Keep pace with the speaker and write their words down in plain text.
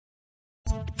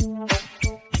Hello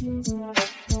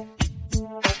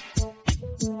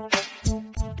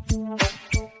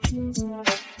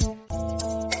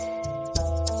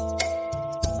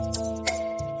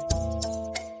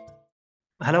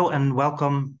and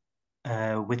welcome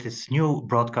with this new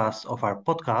broadcast of our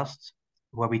podcast,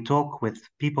 where we talk with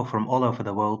people from all over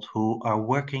the world who are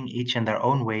working each in their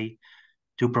own way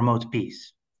to promote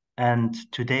peace. And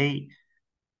today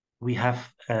we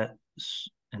have an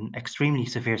extremely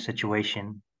severe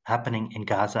situation happening in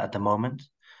Gaza at the moment.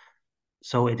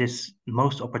 So it is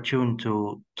most opportune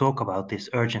to talk about this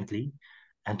urgently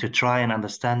and to try and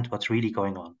understand what's really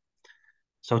going on.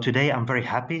 So today I'm very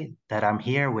happy that I'm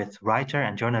here with writer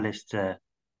and journalist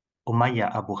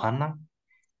Umayya Abu-Hanna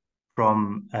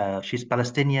she's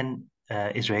Palestinian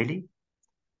Israeli,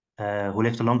 who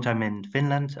lived a long time in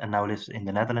Finland and now lives in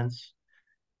the Netherlands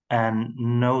and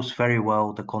knows very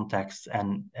well the context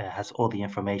and has all the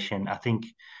information. I think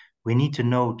we need to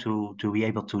know to be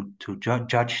able to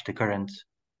judge the current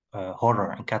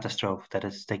horror and catastrophe that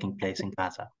is taking place in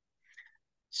Gaza.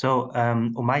 So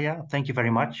Umayya, thank you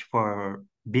very much for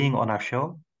being on our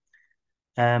show.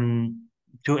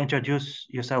 To introduce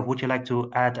yourself, would you like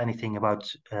to add anything about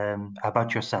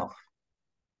yourself?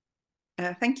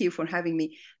 Thank you for having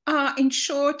me. In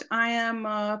short, I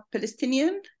am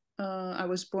Palestinian. I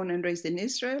was born and raised in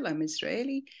Israel. I'm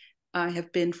Israeli. I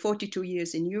have been 42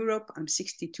 years in Europe. I'm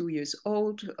 62 years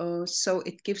old. So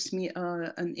it gives me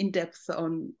an in-depth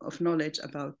of knowledge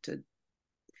about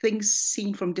things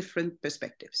seen from different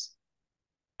perspectives.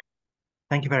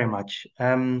 Thank you very much.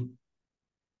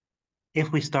 If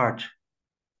we start,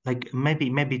 like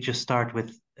maybe just start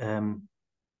with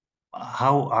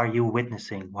how are you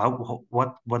witnessing?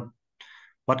 What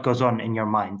goes on in your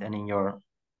mind and in your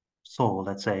soul,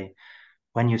 let's say,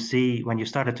 when you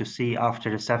started to see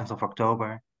after the 7th of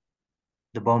October,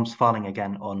 the bombs falling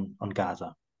again on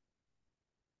Gaza?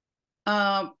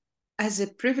 As a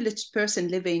privileged person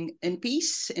living in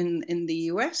peace in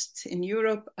the West, in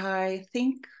Europe, I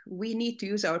think we need to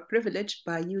use our privilege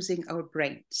by using our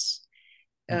brains.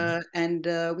 And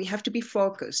we have to be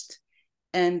focused.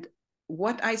 And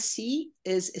what I see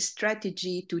is a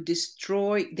strategy to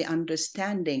destroy the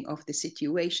understanding of the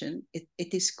situation.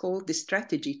 It is called the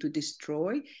strategy to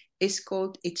destroy. It's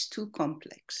called it's too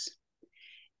complex.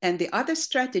 And the other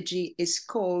strategy is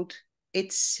called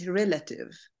it's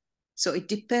relative. So it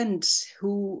depends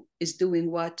who is doing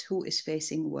what, who is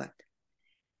facing what.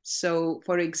 So,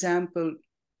 for example,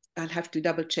 I'll have to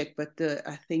double check, but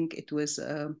I think it was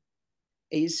an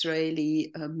Israeli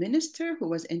minister who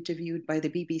was interviewed by the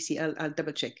BBC, I'll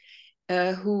double check,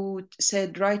 who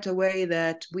said right away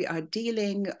that we are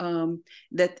dealing,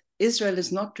 that Israel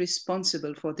is not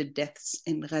responsible for the deaths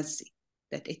in Gaza,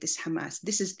 that it is Hamas.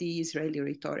 This is the Israeli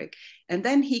rhetoric. And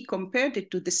then he compared it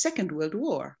to the Second World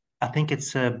War. I think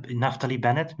it's Naftali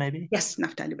Bennett, maybe? Yes,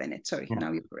 Naftali Bennett. Sorry,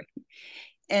 now you're correct.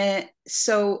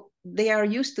 So they are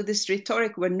used to this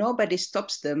rhetoric where nobody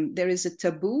stops them. There is a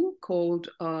taboo called,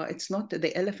 it's not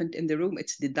the elephant in the room,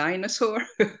 it's the dinosaur.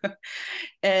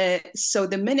 So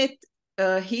the minute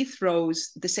he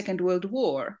throws the Second World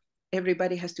War,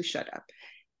 everybody has to shut up.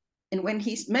 And when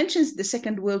he mentions the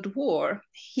Second World War,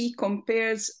 he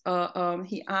compares,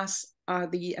 he asks, are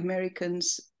the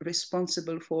Americans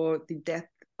responsible for the death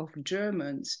of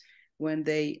Germans when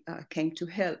they came to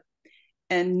help?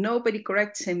 And nobody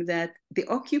corrects him that the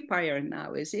occupier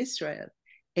now is Israel,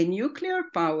 a nuclear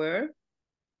power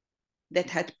that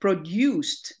had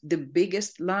produced the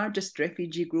biggest, largest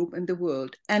refugee group in the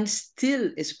world and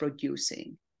still is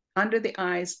producing under the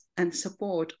eyes and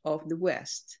support of the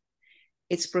West.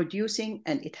 It's producing,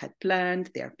 and it had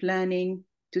planned, they are planning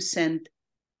to send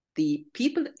the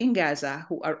people in Gaza,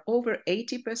 who are over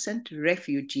 80%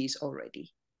 refugees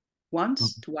already,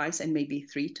 once, twice, and maybe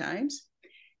 3 times.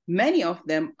 Many of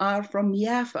them are from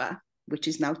Jaffa, which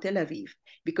is now Tel Aviv,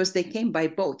 because they came by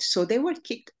boat. So they were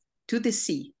kicked to the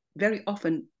sea. Very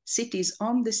often, cities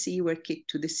on the sea were kicked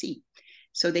to the sea.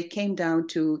 So they came down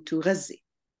to Gaza.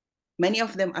 Many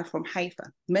of them are from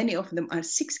Haifa. Many of them are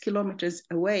 6 kilometers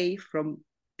away from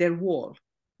their wall,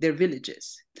 their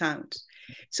villages, towns.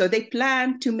 So they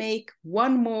plan to make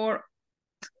one more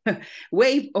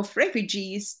wave of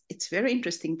refugees. It's very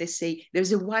interesting. They say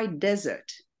there's a wide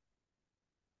desert.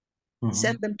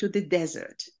 Send them to the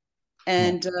desert.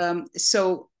 And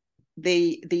so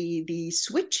the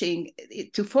switching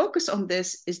to focus on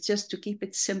this is just to keep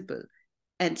it simple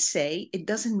and say it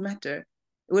doesn't matter.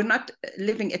 We're not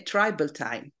living a tribal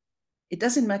time. It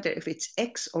doesn't matter if it's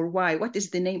X or Y. What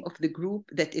is the name of the group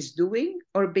that is doing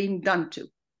or being done to?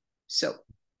 So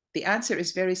the answer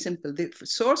is very simple. The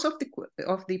source of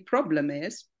the problem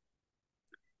is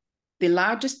the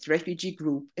largest refugee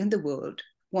group in the world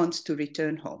wants to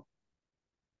return home.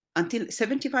 Until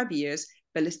 75 years,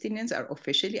 Palestinians are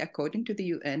officially, according to the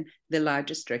UN, the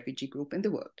largest refugee group in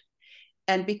the world.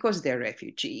 And because they're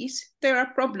refugees, there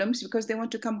are problems because they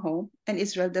want to come home and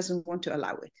Israel doesn't want to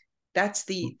allow it. That's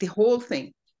the whole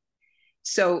thing.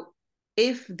 So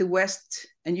if the West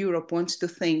and Europe wants to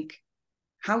think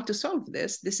how to solve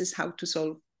this, this is how to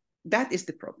solve, that is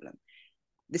the problem.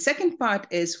 The second part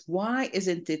is, why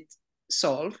isn't it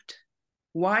solved?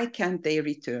 Why can't they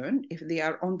return if they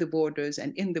are on the borders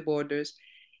and in the borders?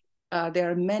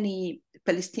 There are many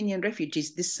Palestinian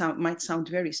refugees. This might sound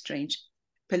very strange.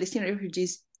 Palestinian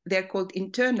refugees, they're called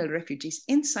internal refugees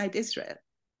inside Israel.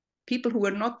 People who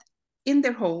were not in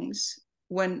their homes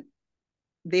when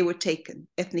they were taken,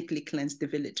 ethnically cleansed the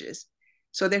villages.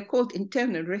 So they're called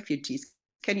internal refugees.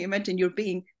 Can you imagine you're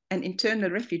being an internal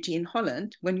refugee in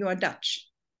Holland when you are Dutch?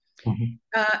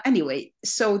 Anyway,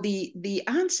 so the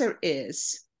answer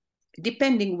is,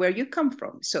 depending where you come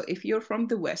from. So if you're from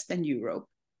the West and Europe,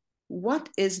 what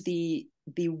is the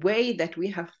way that we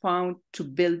have found to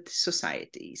build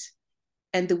societies?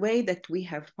 And the way that we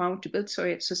have found to build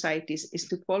societies is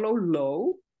to follow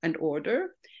law and order.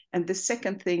 And the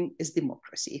second thing is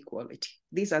democracy, equality.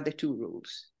 These are the two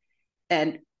rules.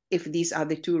 And if these are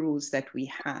the two rules that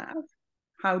we have,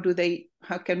 how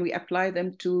can we apply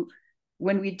them to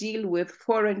when we deal with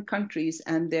foreign countries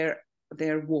and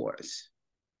their wars?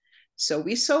 So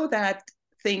we saw that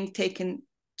thing taken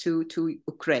to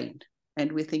Ukraine.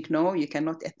 And we think, no, you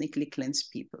cannot ethnically cleanse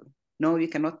people. No, you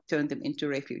cannot turn them into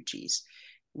refugees.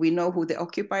 We know who the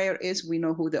occupier is. We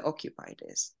know who the occupied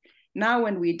is. Now,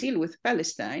 when we deal with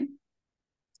Palestine,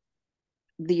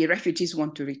 the refugees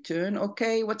want to return.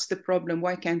 Okay, what's the problem?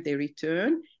 Why can't they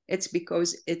return? It's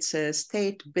because it's a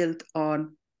state built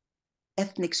on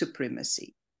ethnic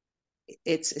supremacy.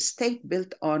 It's a state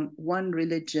built on one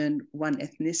religion, one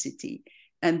ethnicity,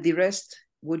 and the rest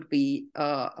would be,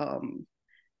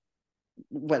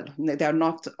 well, they're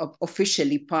not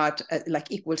officially part,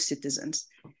 like equal citizens.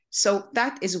 So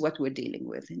that is what we're dealing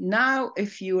with. Now,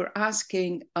 if you're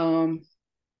asking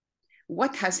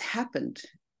what has happened,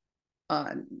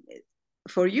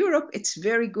 for Europe, it's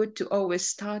very good to always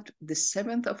start the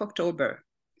 7th of October.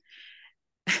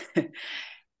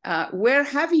 Where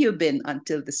have you been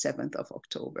until the 7th of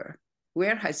October?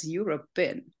 Where has Europe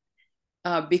been?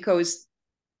 Because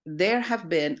there have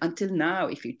been, until now,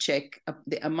 if you check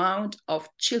the amount of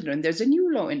children, there's a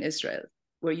new law in Israel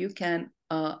where you can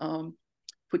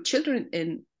put children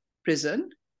in prison.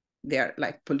 They're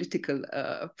like political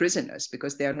prisoners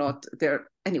because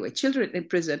anyway, children in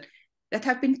prison that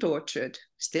have been tortured,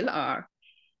 still are.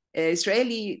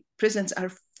 Israeli prisons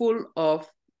are full of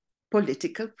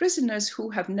political prisoners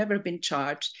who have never been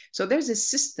charged. So there's a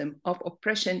system of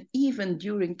oppression even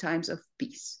during times of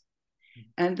peace.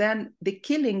 And then the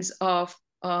killings of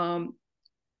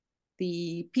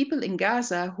the people in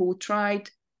Gaza who tried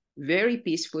very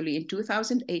peacefully in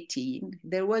 2018,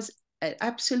 there was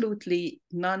absolutely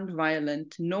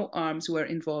non-violent, no arms were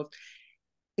involved.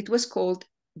 It was called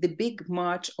the Big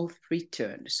March of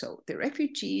Return. So the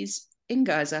refugees in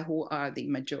Gaza, who are the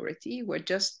majority, were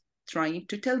just trying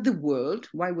to tell the world,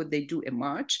 why would they do a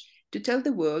march? To tell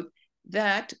the world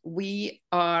that we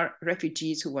are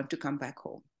refugees who want to come back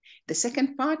home. The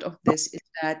second part of this is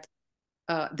that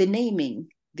the naming,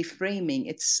 the framing,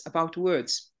 it's about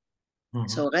words.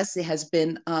 So Gaza has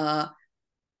been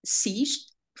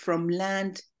sieged from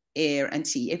land, air, and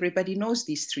sea. Everybody knows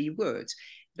these three words.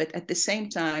 But at the same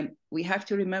time, we have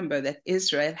to remember that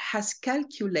Israel has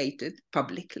calculated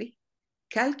publicly,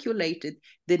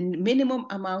 the minimum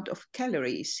amount of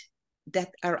calories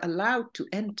that are allowed to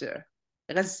enter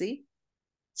Gaza.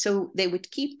 So they would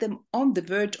keep them on the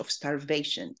verge of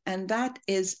starvation. And that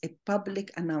is a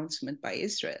public announcement by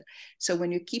Israel. So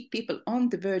when you keep people on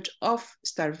the verge of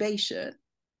starvation,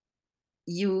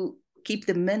 you keep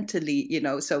them mentally,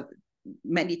 so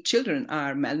many children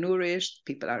are malnourished,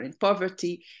 people are in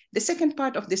poverty. The second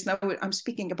part of this, now I'm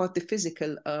speaking about the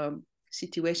physical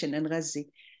situation in Gaza.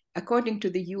 According to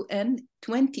the UN,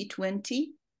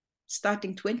 2020,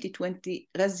 starting 2020,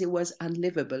 Gaza was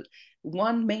unlivable.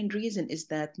 One main reason is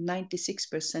that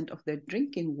 96% of their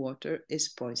drinking water is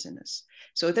poisonous.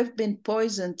 So they've been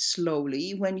poisoned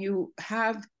slowly. When you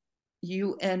have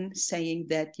UN saying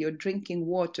that your drinking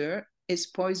water is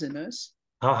poisonous.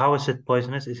 How is it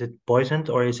poisonous? Is it poisoned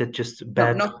or is it just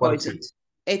bad No, not quality? Poisoned.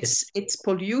 It's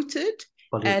polluted.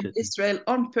 And Israel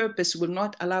on purpose will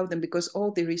not allow them because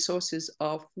all the resources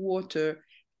of water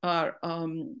are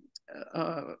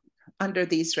under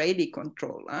the Israeli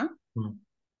control.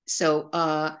 So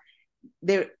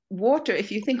their water,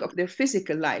 if you think of their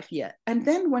physical life, yeah. And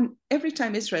then every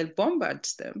time Israel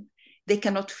bombards them, they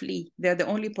cannot flee. They're the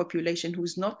only population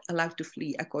who's not allowed to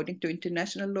flee. According to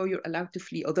international law, you're allowed to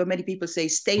flee. Although many people say,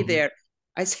 stay there.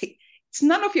 I say, it's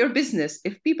none of your business.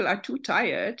 If people are too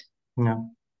tired,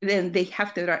 then they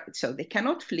have to, so they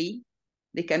cannot flee,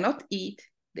 they cannot eat,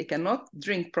 they cannot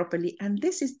drink properly. And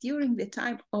this is during the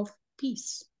time of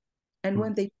peace. And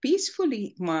when they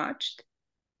peacefully marched,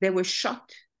 they were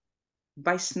shot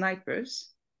by snipers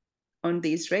on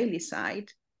the Israeli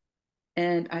side.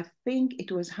 And I think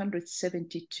it was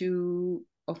 172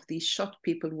 of these shot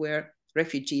people were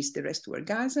refugees, the rest were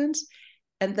Gazans.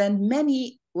 And then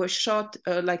many were shot,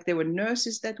 like there were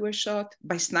nurses that were shot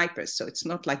by snipers. So it's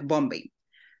not like bombing.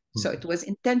 So it was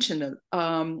intentional.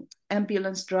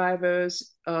 Ambulance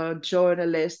drivers,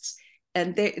 journalists,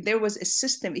 and there was a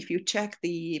system. If you check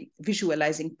the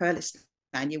Visualizing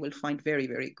Palestine, you will find very,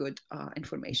 very good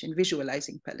information,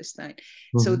 Visualizing Palestine.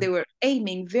 So they were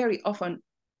aiming very often,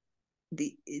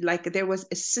 there was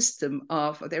a system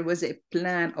there was a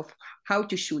plan of how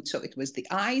to shoot. So it was the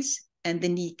eyes and the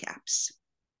kneecaps.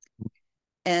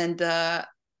 And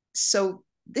so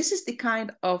this is the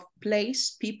kind of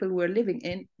place people were living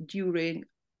in during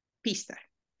peacetime.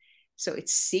 So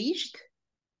it's sieged.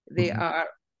 They are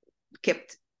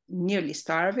kept nearly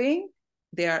starving.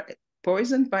 They are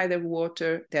poisoned by the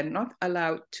water. They're not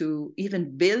allowed to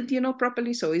even build,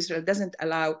 properly. So Israel doesn't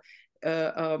allow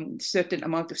certain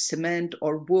amount of cement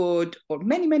or wood or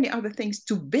many, many other things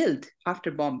to build after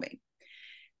bombing.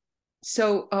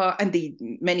 So, and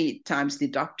many times the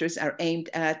doctors are aimed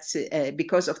at,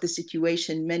 because of the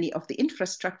situation, many of the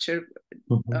infrastructure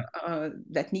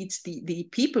that needs the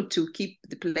people to keep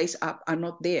the place up are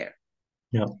not there.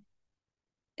 Yeah.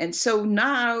 And so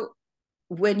now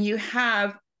when you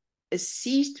have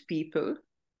seized people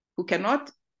who cannot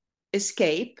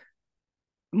escape,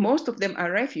 most of them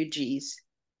are refugees,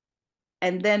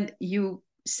 and then you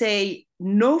say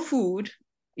no food,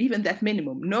 even that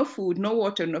minimum, no food, no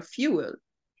water, no fuel.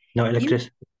 No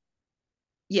electricity.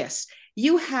 Yes,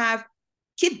 you have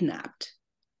kidnapped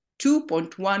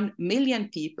 2.1 million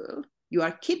people. You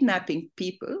are kidnapping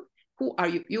people who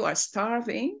you are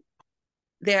starving.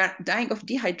 They are dying of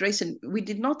dehydration. We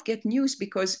did not get news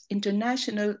because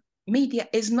international media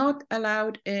is not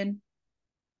allowed in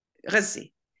Gaza.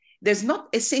 There's not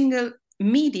a single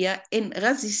media in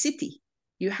Gaza City.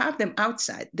 You have them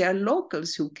outside. There are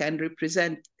locals who can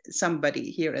represent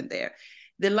somebody here and there.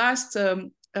 The last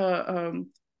Al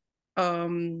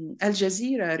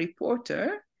Jazeera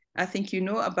reporter, I think you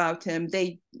know about him,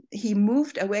 he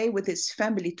moved away with his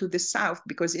family to the south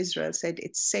because Israel said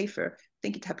it's safer. I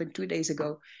think it happened 2 days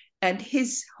ago. And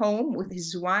his home with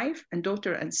his wife and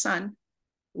daughter and son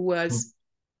was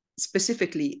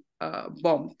specifically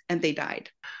bombed, and they died.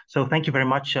 So thank you very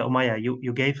much, Umayya.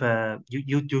 You gave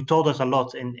you told us a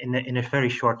lot in a very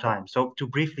short time. So to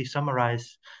briefly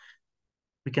summarize,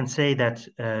 we can say that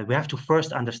we have to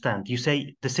first understand. You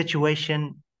say the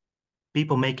situation,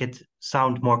 people make it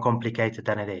sound more complicated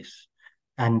than it is,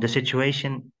 and the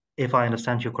situation, if I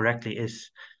understand you correctly, is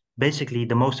basically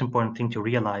the most important thing to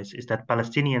realize is that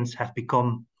Palestinians have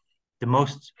become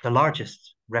the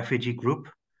largest refugee group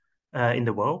in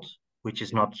the world, which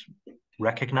is not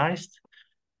recognized.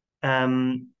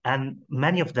 And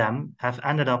many of them have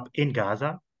ended up in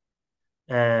Gaza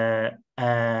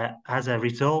as a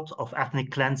result of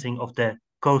ethnic cleansing of the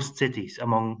coast cities,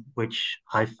 among which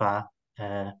Haifa,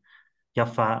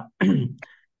 Jaffa,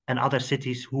 and other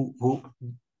cities who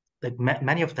like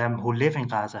many of them who live in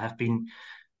Gaza have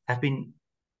been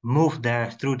moved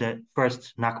there through the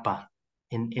first Nakba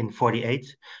in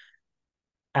 48.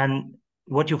 And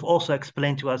what you've also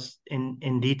explained to us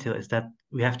in detail is that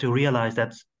we have to realize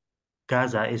that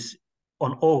Gaza is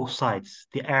on all sides.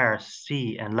 The air,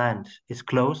 sea, and land is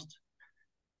closed.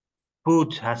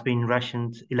 Food has been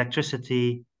rationed,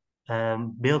 electricity,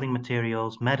 building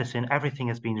materials, medicine, everything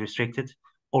has been restricted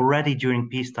already during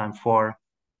peacetime for,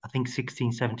 I think,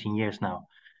 16, 17 years now.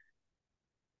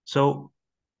 So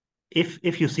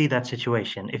if you see that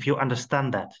situation, if you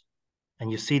understand that, and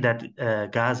you see that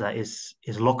Gaza is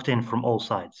locked in from all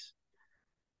sides,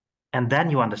 and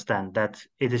then you understand that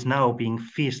it is now being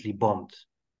fiercely bombed,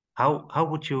 how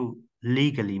would you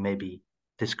legally maybe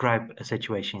describe a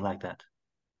situation like that?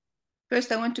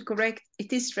 First, I want to correct,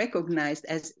 it is recognized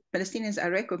as, Palestinians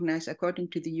are recognized according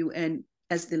to the UN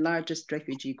as the largest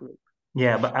refugee group.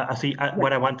 Yeah, but I see,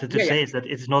 what I wanted to say is that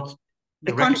it's not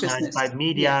the recognized by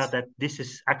media, yes. that this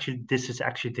is actually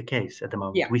the case at the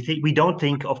moment. Yeah. We don't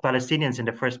think of Palestinians in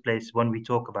the first place when we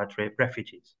talk about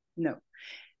refugees. No.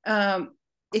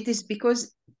 It is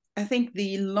because I think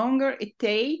the longer it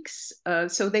takes,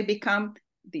 so they become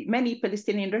many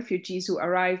Palestinian refugees who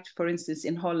arrived, for instance,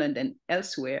 in Holland and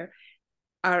elsewhere,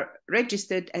 are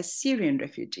registered as Syrian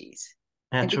refugees.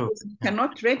 Yeah, and true. because you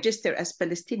cannot register as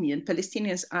Palestinian,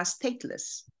 Palestinians are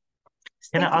stateless.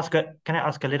 Can I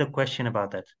ask a little question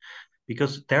about that?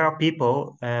 Because there are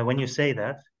people, when you say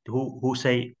that, who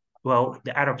say, well,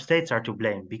 the Arab states are to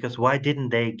blame, because why didn't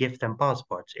they give them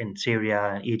passports in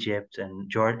Syria, Egypt, and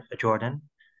Jordan?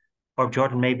 Or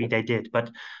Jordan, maybe they did, but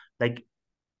like,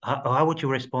 how would you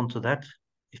respond to that?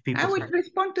 If people I would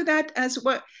respond to that as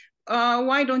well.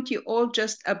 Why don't you all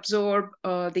just absorb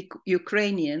the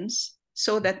Ukrainians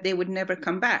so that they would never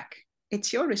come back?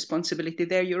 It's your responsibility.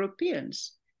 They're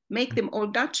Europeans. Make them all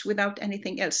Dutch without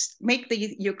anything else. Make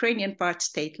the Ukrainian part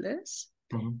stateless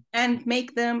and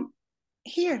make them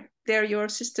here. They're your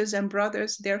sisters and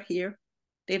brothers. They're here.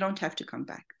 They don't have to come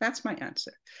back. That's my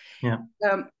answer. Yeah.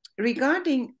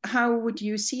 Regarding how would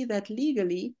you see that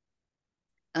legally,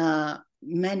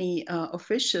 many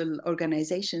official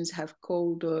organizations have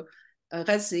called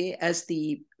Gaza as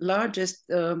the largest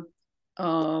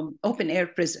open-air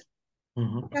prison.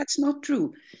 That's not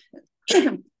true.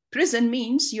 Prison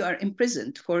means you are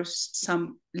imprisoned for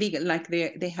some legal, like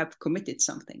they have committed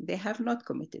something. They have not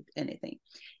committed anything.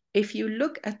 If you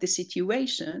look at the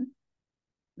situation,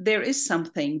 there is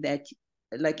something that,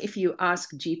 like if you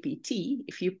ask GPT,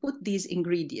 if you put these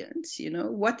ingredients,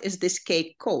 what is this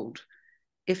cake called?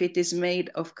 If it is made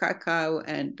of cacao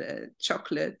and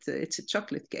chocolate, it's a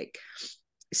chocolate cake.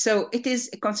 So it is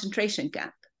a concentration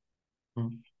camp.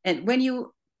 And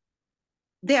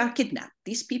they are kidnapped.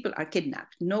 These people are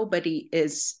kidnapped. Nobody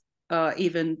is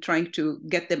even trying to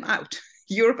get them out.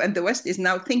 Europe and the West is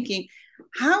now thinking,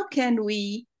 how can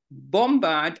we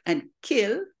bombard and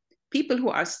kill people who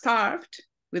are starved,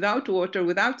 without water,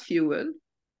 without fuel,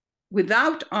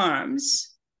 without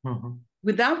arms,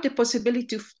 without the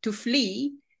possibility to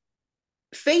flee,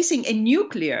 facing a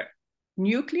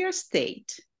nuclear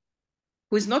state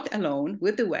who is not alone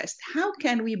with the West? How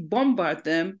can we bombard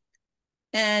them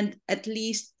and at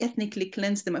least ethnically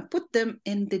cleanse them and put them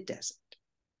in the desert?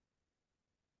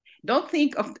 Don't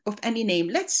think of any name.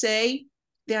 Let's say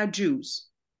they are Jews,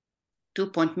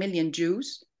 2 million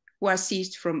Jews who are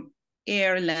seized from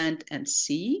air, land, and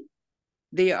sea.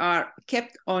 They are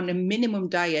kept on a minimum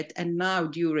diet, and now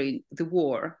during the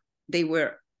war, they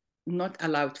were not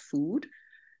allowed food.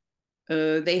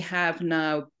 There has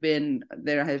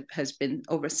been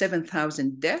over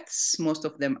 7,000 deaths. Most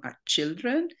of them are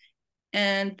children,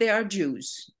 and they are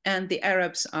Jews. And the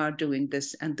Arabs are doing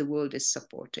this, and the world is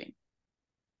supporting.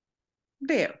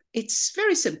 There, it's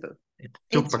very simple. It's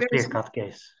super clear-cut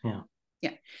case. Yeah.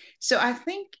 Yeah. So I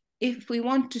think if we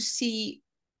want to see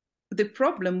the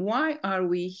problem, why are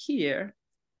we here?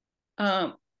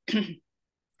 I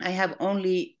have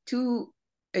only two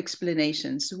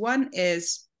explanations. One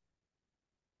is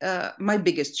my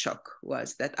biggest shock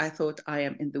was that I thought I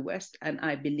am in the West and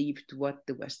I believed what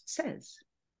the West says.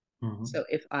 So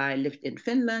if I lived in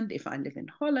Finland, if I live in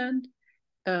Holland,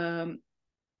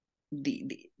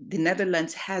 the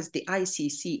Netherlands has the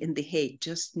ICC in The Hague,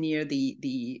 just near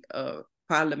the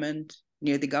parliament,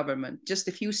 near the government, just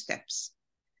a few steps.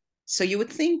 So you would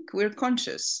think we're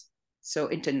conscious. So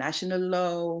international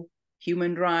law,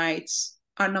 human rights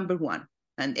are number one,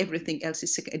 and everything else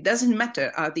is second. It doesn't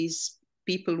matter, are these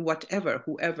people whatever,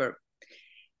 whoever.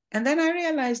 And then I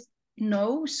realized,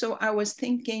 no. So I was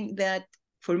thinking that,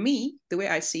 for me, the way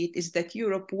I see it is that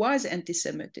Europe was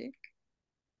anti-Semitic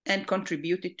and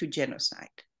contributed to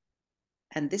genocide.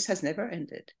 And this has never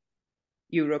ended.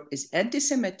 Europe is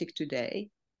anti-Semitic today.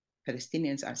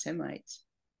 Palestinians are Semites.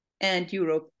 And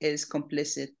Europe is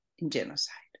complicit in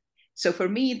genocide. So for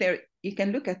me, you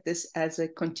can look at this as a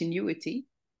continuity.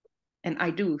 And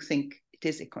I do think it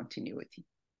is a continuity.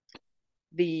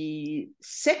 The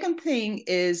second thing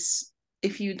is,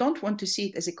 if you don't want to see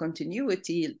it as a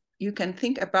continuity, you can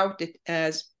think about it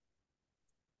as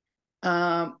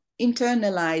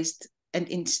internalized and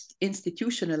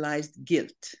institutionalized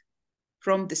guilt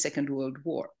from the Second World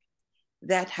War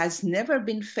that has never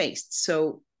been faced.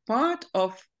 So part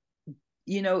of,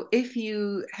 if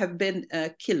you have been a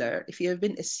killer, if you have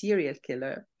been a serial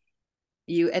killer,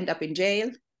 you end up in jail,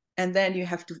 and then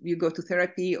you go to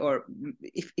therapy, or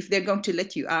if they're going to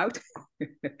let you out,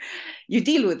 you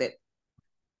deal with it.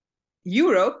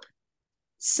 Europe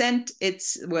sent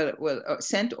its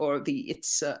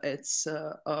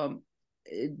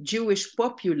Jewish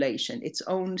population, its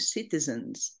own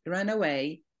citizens, ran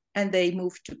away, and they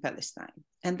moved to Palestine.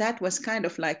 And that was kind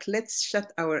of like, let's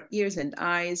shut our ears and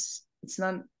eyes It's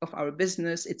none of our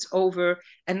business. It's over.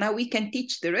 And now we can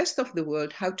teach the rest of the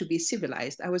world how to be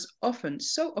civilized. I was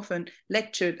so often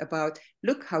lectured about,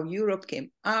 look how Europe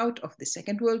came out of the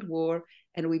Second World War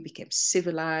and we became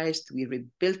civilized. We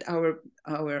rebuilt our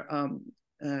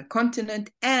continent,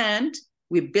 and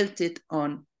we built it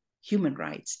on human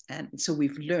rights. And so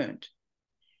we've learned.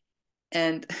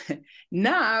 And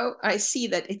now I see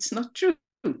that it's not true.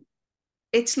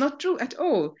 It's not true at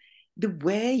all. The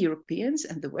way Europeans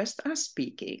and the West are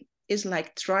speaking is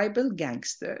like tribal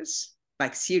gangsters,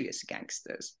 like serious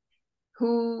gangsters,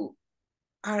 who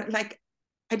are like,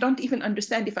 I don't even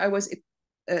understand. If I was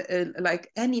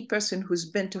like any person who's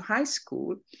been to high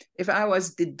school, if I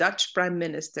was the Dutch prime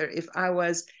minister, if I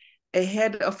was a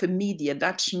head of a media,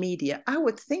 Dutch media, I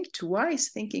would think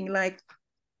twice, thinking like,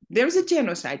 there's a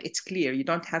genocide. It's clear. You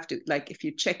don't have to, like, if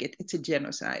you check it, it's a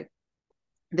genocide.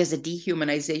 There's a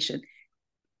dehumanization.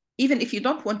 Even if you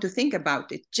don't want to think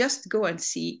about it, just go and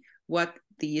see what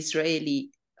the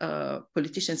Israeli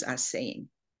politicians are saying.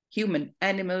 Human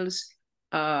animals,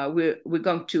 we're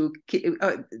going to,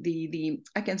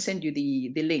 I can send you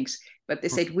the links, but they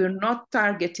said we're not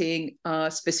targeting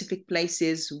specific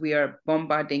places, we are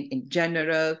bombarding in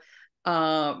general.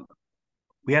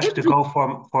 We have to go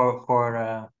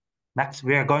for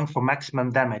we are going for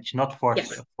maximum damage, not for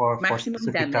yes, for maximum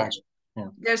specific damage. target. Yeah.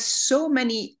 There's so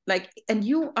many, like, and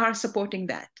you are supporting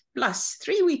that. Plus,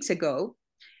 3 weeks ago,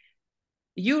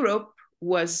 Europe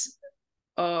was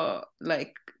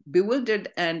like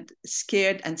bewildered and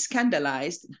scared and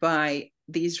scandalized by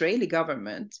the Israeli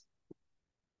government.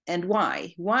 And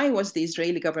why? Why was the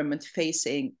Israeli government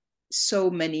facing so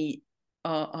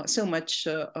much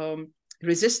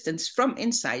resistance from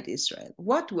inside Israel?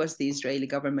 What was the Israeli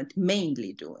government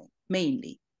mainly doing?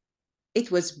 Mainly, it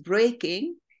was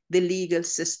breaking the legal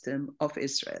system of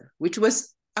Israel, which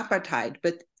was apartheid.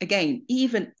 But again,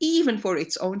 even for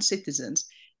its own citizens,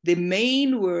 the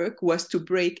main work was to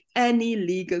break any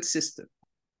legal system,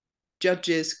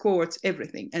 judges, courts,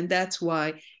 everything. And that's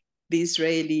why the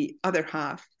Israeli other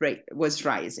half was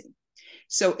rising.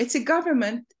 So it's a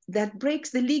government that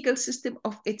breaks the legal system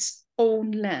of its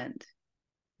own land.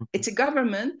 It's a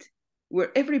government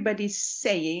where everybody's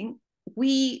saying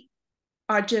we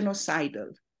are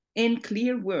genocidal in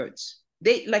clear words.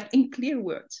 In clear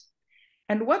words.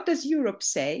 And what does Europe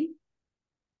say?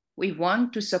 We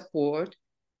want to support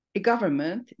a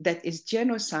government that is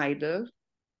genocidal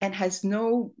and has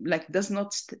does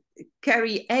not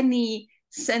carry any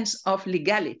sense of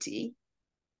legality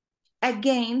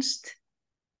against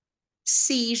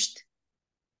sieged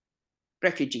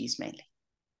refugees mainly,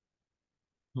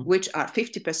 which are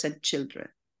 50% children,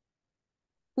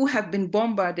 who have been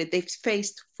bombarded. They've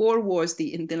faced 4 wars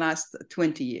in the last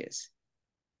 20 years.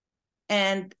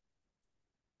 And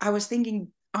I was thinking,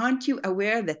 aren't you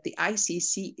aware that the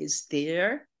ICC is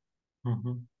there?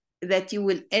 That you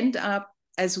will end up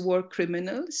as war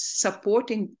criminals,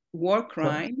 supporting war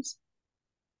crimes?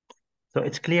 So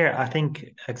it's clear, I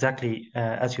think, exactly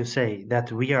as you say,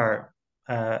 that we are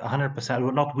 100%,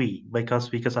 well, not we,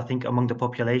 because I think among the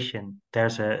population,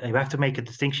 you have to make a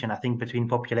distinction, I think, between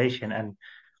population and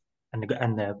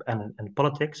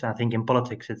politics. And I think in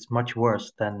politics it's much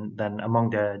worse than among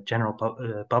the general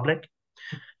public,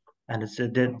 and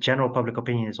the general public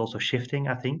opinion is also shifting,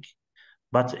 I think.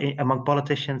 But among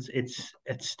politicians, it's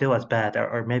still as bad,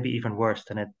 or maybe even worse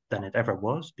than it ever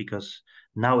was, because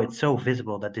now it's so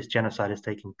visible that this genocide is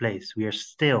taking place. We are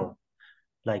still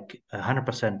like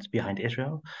 100% behind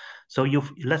Israel. So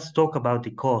let's talk about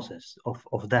the causes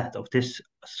of this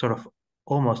sort of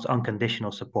almost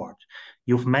unconditional support.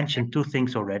 You've mentioned 2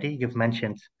 things already. You've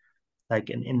mentioned like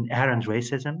an inherent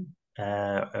racism,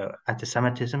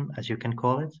 anti-Semitism, as you can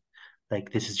call it. Like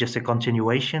this is just a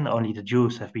continuation. Only the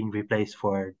Jews have been replaced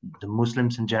for the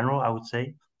Muslims in general, I would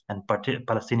say, and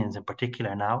Palestinians in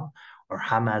particular now, or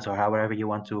Hamas, or however you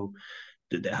want to,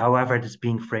 however it is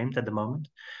being framed at the moment.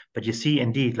 But you see,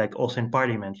 indeed, like also in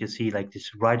parliament, you see like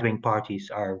these right-wing parties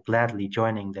are gladly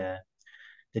joining the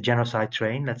genocide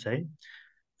train, let's say.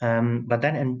 But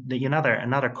then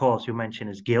another cause you mentioned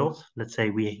is guilt. Let's say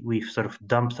we've sort of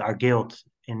dumped our guilt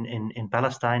in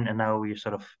Palestine, and now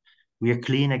we're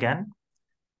clean again.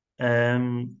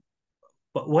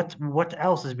 But what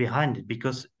else is behind it?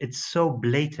 Because it's so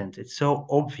blatant, it's so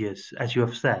obvious, as you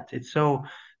have said, it's so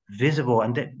visible,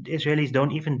 and the Israelis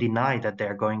don't even deny that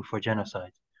they're going for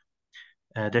genocide.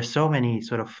 There's so many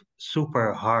sort of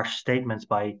super harsh statements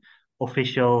by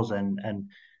officials and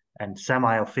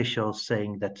semi-officials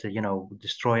saying that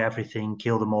destroy everything,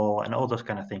 kill them all, and all those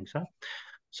kind of things. Huh?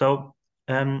 So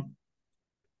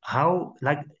how,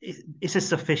 like, is it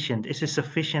sufficient? Is it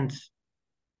sufficient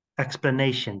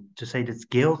explanation to say that it's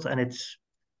guilt and it's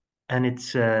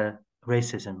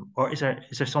racism, or is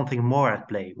there something more at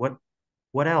play?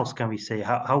 What else can we say?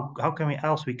 How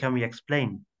can we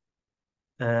explain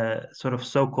sort of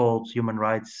so-called human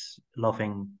rights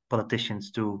loving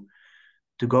politicians to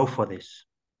go for this,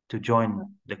 to join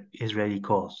the Israeli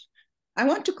cause? I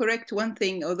want to correct one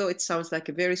thing, although it sounds like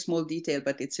a very small detail,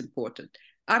 but it's important.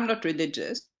 I'm not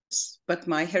religious, but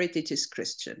my heritage is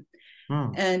Christian.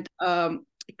 And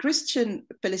Christian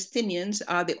Palestinians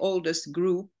are the oldest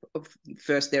group of,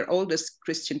 first, their oldest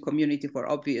Christian community for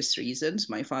obvious reasons.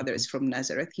 My father is from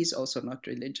Nazareth. He's also not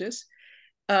religious.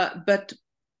 But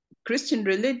Christian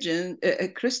Palestinians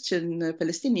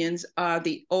are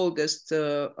the oldest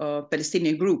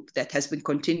Palestinian group that has been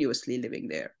continuously living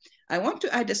there. I want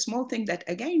to add a small thing that,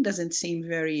 again, doesn't seem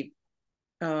very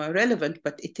relevant,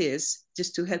 but it is,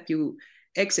 just to help you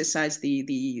exercise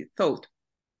the thought.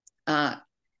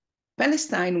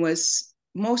 Palestine was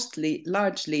largely,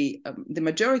 the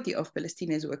majority of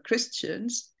Palestinians were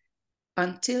Christians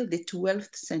until the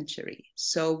 12th century.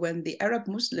 So when the Arab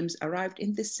Muslims arrived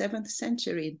in the 7th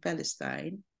century in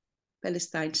Palestine,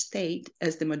 Palestine stayed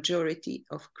as the majority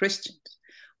of Christians.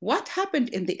 What happened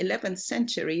in the 11th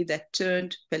century that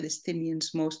turned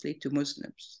Palestinians mostly to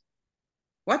Muslims?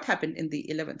 What happened in the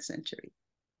 11th century?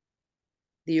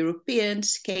 The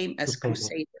Europeans came as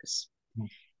crusaders.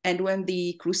 And when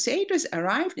the crusaders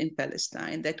arrived in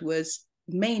Palestine, that was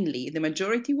mainly, the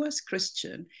majority was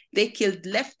Christian. They killed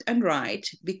left and right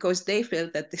because they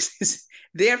felt that this is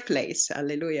their place.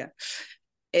 Hallelujah.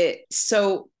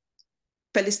 So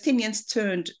Palestinians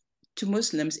turned to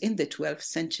Muslims in the 12th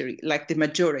century, like the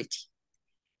majority.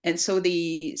 And so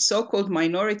the so-called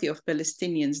minority of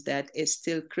Palestinians that is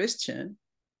still Christian,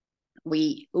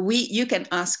 you can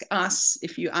ask us,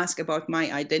 if you ask about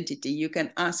my identity, you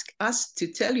can ask us to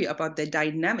tell you about the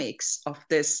dynamics of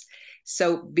this.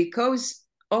 So because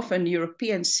often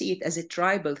Europeans see it as a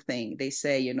tribal thing, they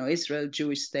say, Israel,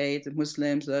 Jewish state,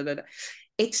 Muslims, blah, blah, blah.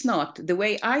 It's not. The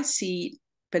way I see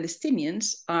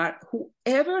Palestinians are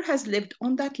whoever has lived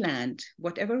on that land,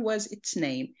 whatever was its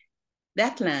name,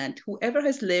 that land, whoever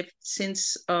has lived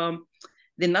since the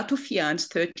Natufians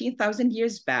 13,000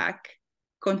 years back,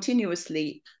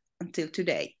 continuously until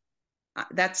today.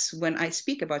 That's when I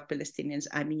speak about Palestinians,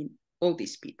 I mean all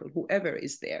these people, whoever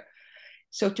is there.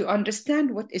 So to understand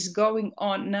what is going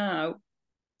on now,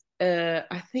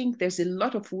 I think there's a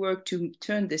lot of work to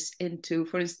turn this into,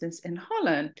 for instance, in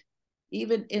Holland,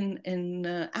 even in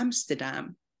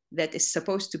Amsterdam, that is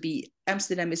supposed to be,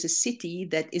 Amsterdam is a city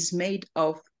that is made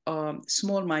of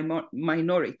small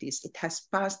minorities. It has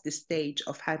passed the stage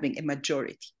of having a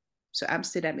majority. So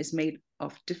Amsterdam is made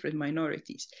of different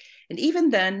minorities. And even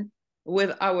then,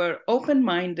 with our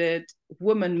open-minded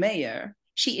woman mayor,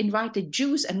 she invited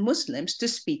Jews and Muslims to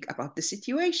speak about the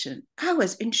situation. I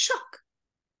was in shock.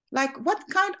 Like, what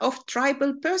kind of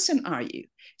tribal person are you?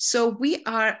 So we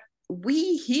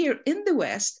here in the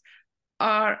West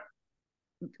are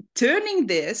turning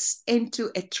this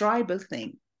into a tribal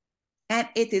thing. And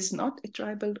it is not a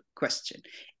tribal question.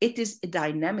 It is a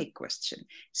dynamic question.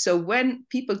 So when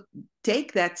people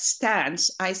take that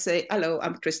stance, I say, hello,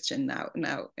 I'm Christian now.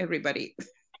 Now, everybody,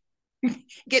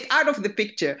 get out of the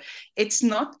picture. It's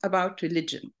not about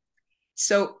religion.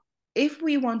 So if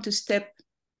we want to step,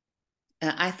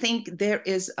 I think there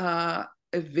is a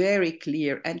very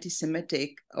clear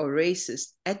anti-Semitic or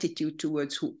racist attitude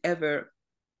towards whoever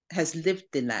has lived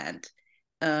the land.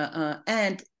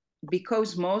 And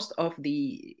because most of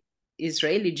the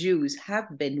Israeli Jews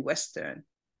have been Western,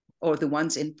 or the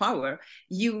ones in power,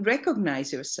 you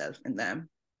recognize yourself in them,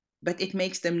 but it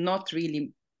makes them not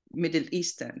really Middle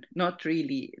Eastern, not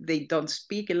really. They don't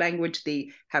speak a language. They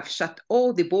have shut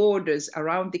all the borders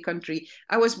around the country.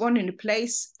 I was born in a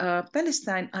place,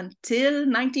 Palestine, until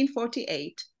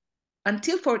 1948,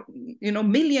 until for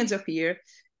millions of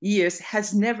years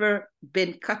has never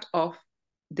been cut off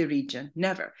the region,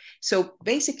 never. So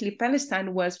basically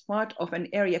Palestine was part of an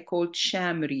area called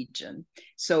Sham region.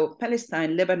 So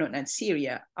Palestine, Lebanon, and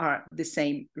Syria are the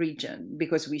same region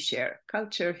because we share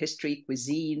culture, history,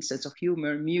 cuisine, sense of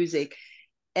humor, music.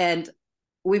 And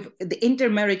the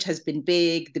intermarriage has been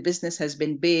big, the business has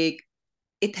been big.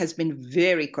 It has been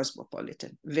very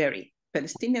cosmopolitan, very.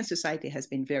 Palestinian society has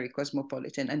been very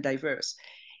cosmopolitan and diverse.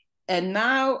 And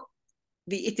now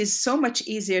it is so much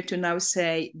easier to now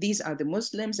say, these are the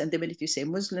Muslims. And the minute you say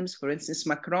Muslims, for instance,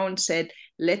 Macron said,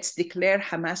 let's declare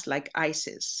Hamas like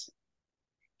ISIS.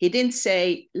 He didn't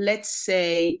say, let's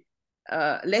see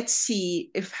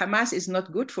if Hamas is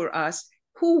not good for us,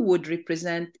 who would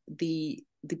represent the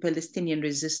Palestinian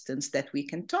resistance that we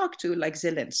can talk to, like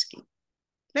Zelensky.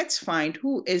 Let's find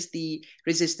who is the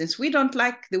resistance. We don't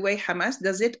like the way Hamas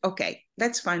does it. Okay,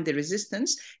 let's find the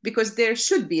resistance, because there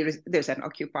should be, there's an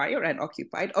occupier and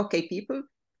occupied. Okay, people,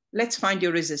 let's find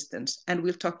your resistance and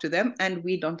we'll talk to them, and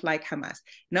we don't like Hamas.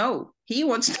 No, he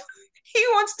wants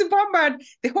to bombard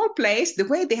the whole place, the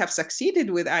way they have succeeded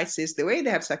with ISIS, the way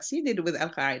they have succeeded with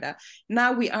Al-Qaeda.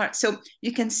 Now we are, so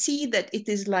you can see that it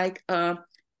is like a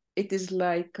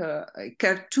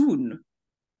cartoon.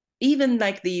 Even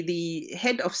like the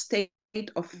head of state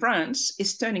of France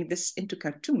is turning this into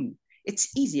cartoon.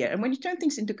 It's easier. And when you turn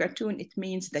things into cartoon, it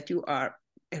means that you are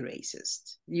a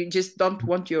racist. You just don't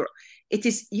want you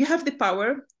have the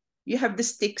power, you have the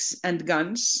sticks and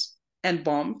guns and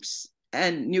bombs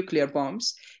and nuclear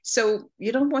bombs. So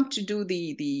you don't want to do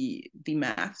the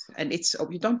math, and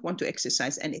you don't want to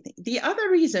exercise anything. The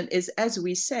other reason is, as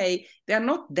we say, they're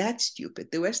not that stupid.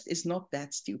 The West is not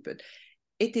that stupid.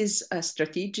 It is a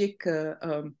strategic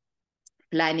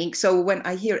planning. So when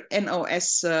I hear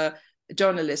NOS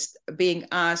journalists being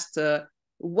asked,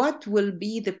 what will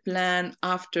be the plan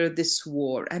after this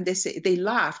war? And they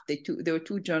laughed. There were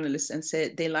two journalists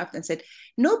they laughed and said,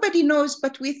 nobody knows,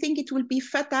 but we think it will be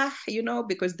Fatah,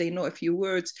 because they know a few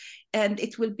words. And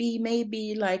it will be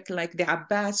maybe like the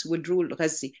Abbas would rule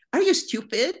Ghazi. Are you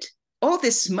stupid? All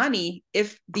this money,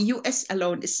 if the US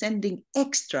alone is sending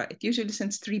extra, it usually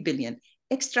sends $3 billion,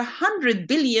 extra $100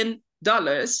 billion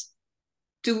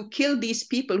to kill these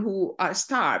people who are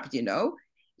starved,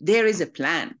 there is a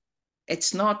plan.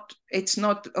 It's not,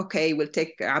 okay, we'll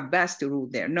take Abbas to rule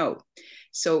there. No.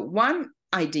 So one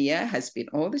idea has been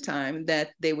all the time that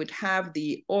they would have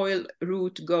the oil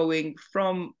route going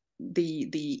from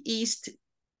the east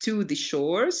to the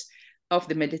shores of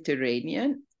the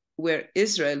Mediterranean, where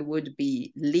Israel would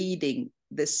be leading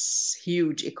this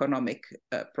huge economic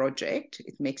project.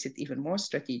 It makes it even more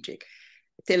strategic.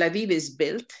 Tel Aviv is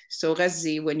built, so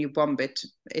Ghazi, when you bomb it,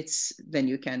 then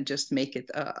you can just make it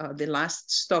the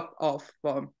last stop of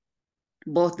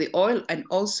both the oil and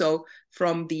also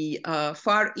from the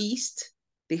Far East.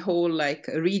 The whole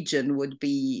region would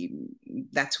be.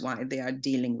 That's why they are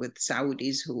dealing with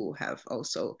Saudis, who have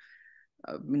also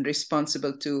been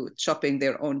responsible to chopping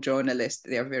their own journalists.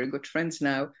 They are very good friends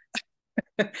now.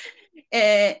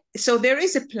 So there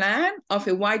is a plan of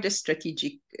a wider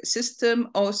strategic system.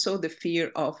 Also, the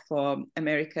fear of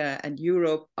America and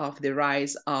Europe, of the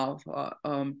rise of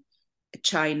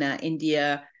China,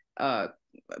 India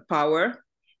power.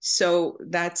 So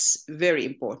that's very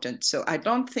important. So I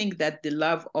don't think that the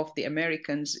love of the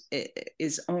Americans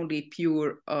is only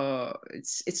pure.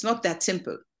 It's not that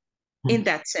simple. In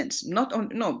that sense,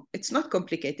 no, it's not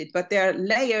complicated, but there are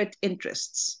layered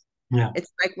interests. Yeah.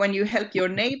 It's like when you help your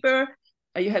neighbor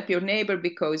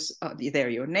because they're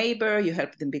your neighbor. You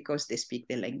help them because they speak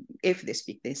if they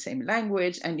speak the same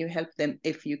language, and you help them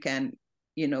if you can,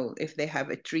 if they have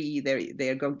a tree,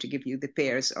 they're going to give you the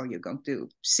pears, or you're going to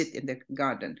sit in the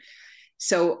garden.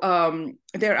 So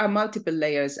there are multiple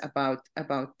layers about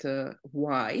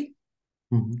why.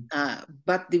 Mm-hmm.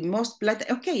 But the most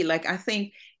I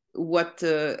think what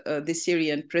the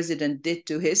Syrian president did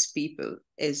to his people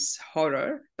is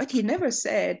horror, but he never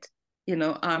said,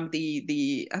 I'm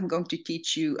going to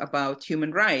teach you about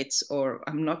human rights, or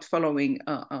I'm not following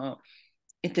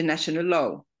international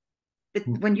law. But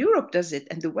when Europe does it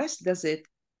and the West does it,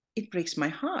 it breaks my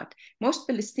heart. Most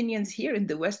Palestinians here in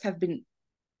the West have been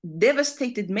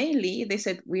devastated. Mainly, they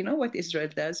said, we know what Israel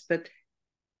does, but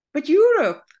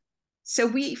Europe. So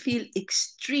we feel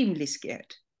extremely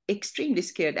scared.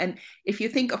 And if you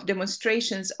think of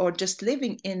demonstrations or just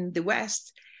living in the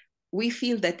West, we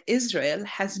feel that Israel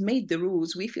has made the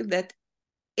rules. We feel that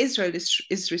Israel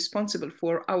is responsible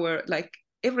for our,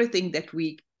 everything that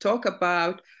we talk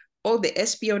about, all the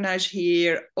espionage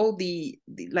here, all the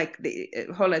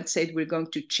Holland said, we're going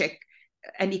to check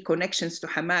any connections to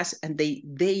Hamas, and they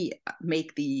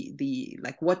make the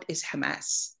what is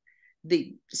Hamas?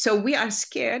 So we are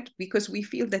scared because we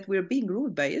feel that we're being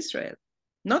ruled by Israel.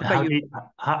 Not by you.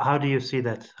 How do you see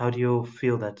that? How do you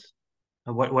feel that?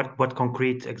 What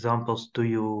concrete examples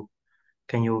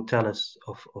can you tell us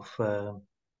of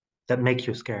that make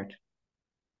you scared?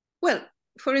 Well,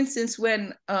 for instance,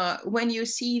 when you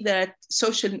see that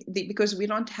because we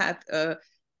don't have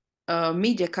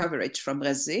media coverage from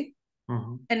Gaza,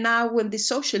 and now when the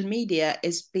social media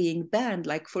is being banned,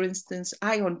 like for instance,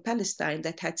 Eye on Palestine,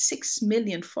 that had 6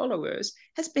 million followers,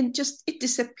 it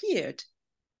disappeared.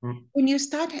 When you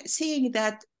start seeing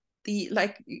that the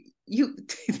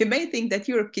main thing that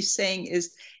Europe is saying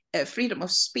is freedom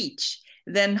of speech,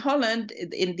 then Holland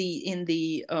in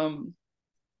the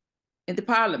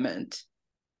parliament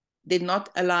did not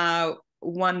allow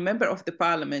one member of the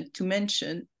parliament to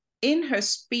mention in her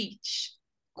speech,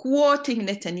 quoting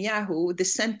Netanyahu, the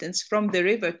sentence from the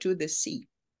river to the sea.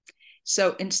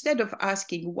 So instead of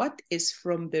asking what is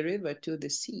from the river to the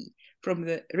sea, from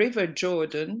the river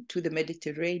Jordan to the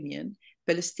Mediterranean,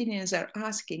 Palestinians are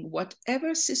asking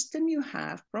whatever system you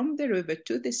have from the river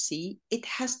to the sea, it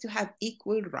has to have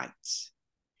equal rights.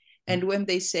 And when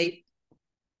they say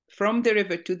from the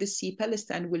river to the sea,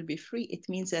 Palestine will be free, it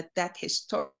means that that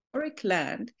historic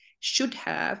land should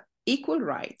have equal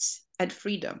rights and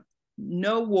freedom.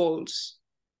 No walls,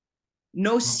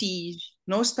 no siege,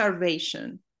 no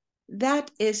starvation.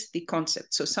 That is the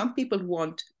concept. So some people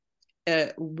want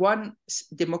one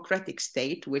democratic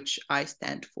state, which I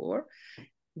stand for,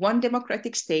 one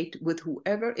democratic state with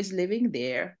whoever is living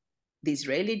there, the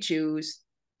Israeli Jews,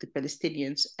 the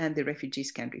Palestinians, and the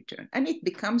refugees can return. And it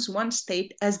becomes one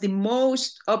state as the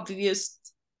most obvious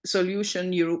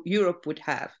solution Europe would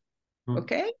have,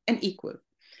 okay? And equal.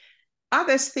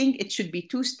 Others think it should be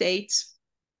two states,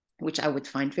 which I would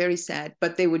find very sad,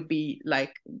 but they would be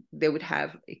like, they would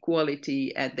have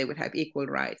equality and they would have equal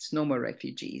rights, no more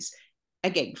refugees,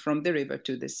 again, from the river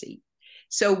to the sea.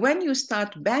 So when you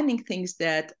start banning things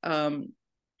that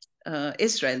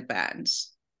Israel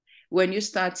bans, when you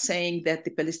start saying that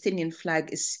the Palestinian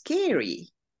flag is scary,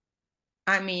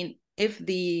 I mean, if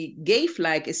the gay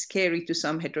flag is scary to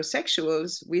some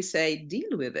heterosexuals, we say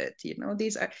deal with it. You know,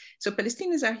 these are, so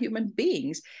Palestinians are human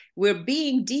beings. We're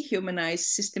being dehumanized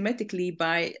systematically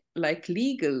by like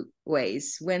legal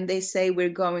ways when they say we're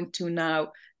going to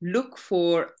now look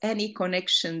for any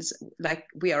connections, like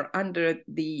we are under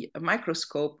the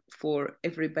microscope for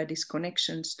everybody's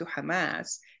connections to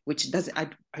Hamas, which doesn't,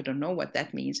 I don't know what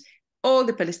that means. All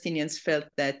the Palestinians felt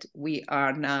that we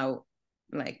are now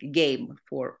like game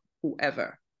for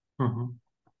whoever.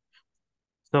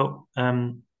 So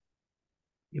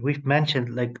we've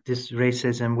mentioned like this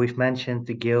racism, we've mentioned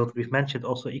the guilt, we've mentioned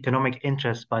also economic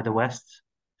interest by the West,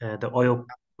 the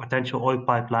potential oil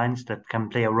pipelines that can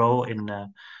play a role in.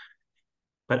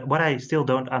 But what I still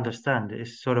don't understand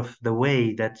is sort of the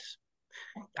way that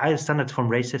I understand it from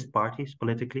racist parties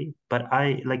politically, but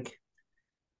I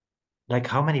like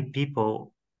how many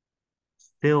people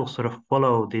still sort of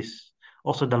follow this.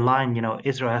 Also, the line, you know,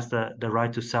 Israel has the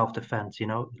right to self-defense. You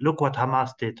know, look what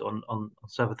Hamas did on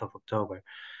 7th of October.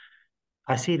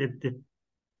 I see that.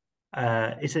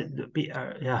 Is it?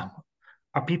 Yeah.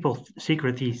 Are people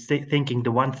secretly thinking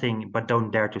the one thing but don't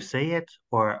dare to say it,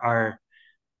 or are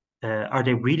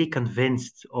they really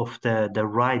convinced of the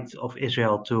right of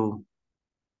Israel to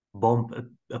bomb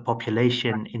a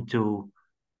population into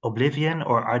oblivion,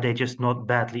 or are they just not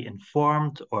badly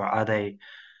informed, or are they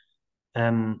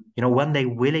you know, when they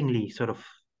willingly sort of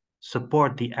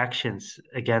support the actions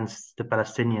against the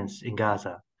Palestinians in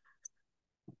Gaza,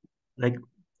 like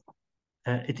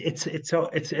it's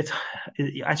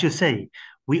as you say,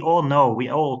 we all know, we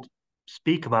all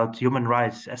speak about human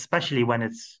rights, especially when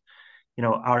it's, you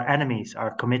know, our enemies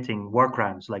are committing war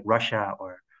crimes like Russia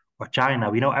or China.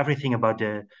 We know everything about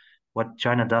the what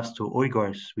China does to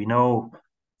Uyghurs. We know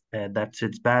that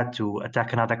it's bad to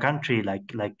attack another country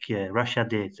like Russia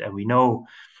did, and we know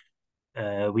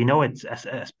it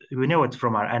as we know it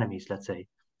from our enemies, let's say.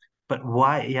 But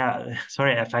why? Yeah,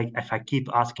 sorry if I keep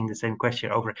asking the same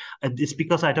question over. It's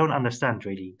because I don't understand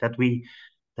really that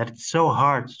it's so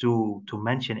hard to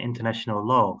mention international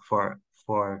law for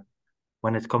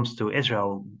when it comes to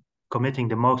Israel committing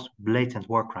the most blatant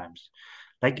war crimes.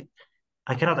 Like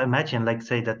I cannot imagine, like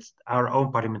say that our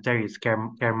own parliamentarians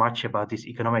care much about these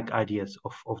economic ideas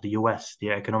of the US,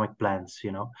 their economic plans,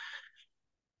 you know.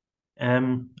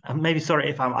 I'm maybe sorry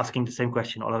if I'm asking the same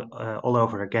question all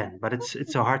over again, but it's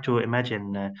so hard to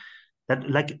imagine that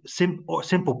like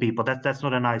simple people. That's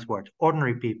not a nice word.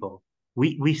 Ordinary people.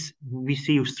 We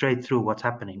see you straight through what's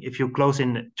happening. If you close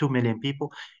in 2 million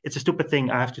people, it's a stupid thing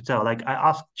I have to tell. Like I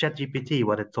asked ChatGPT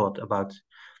what it thought about,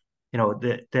 you know,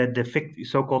 the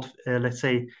so-called let's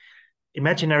say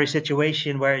imaginary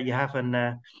situation where you have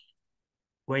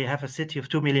a city of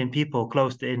 2 million people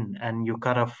closed in and you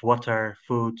cut off water,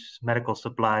 food, medical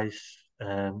supplies,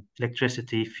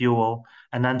 electricity, fuel,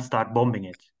 and then start bombing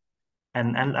it.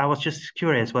 And I was just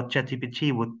curious what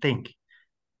ChatGPT would think.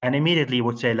 And immediately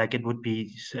would say like it would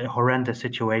be a horrendous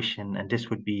situation and this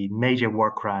would be major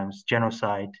war crimes,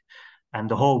 genocide, and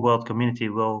the whole world community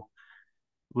will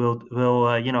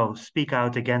you know, speak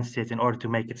out against it in order to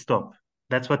make it stop.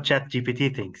 That's what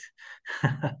ChatGPT thinks.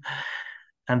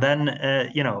 And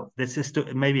then, you know, this is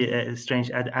maybe a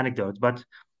strange anecdote, but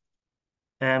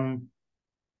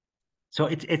so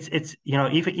it's you know,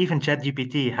 even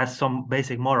ChatGPT has some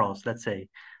basic morals, let's say,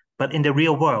 but in the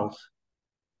real world,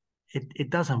 it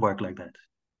doesn't work like that.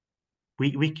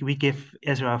 We give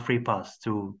Israel a free pass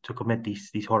to commit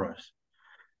these horrors.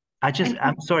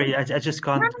 I'm sorry, I just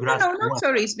No, can't no, grasp no, not what.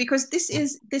 sorry. It's because this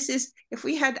is if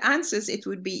we had answers, it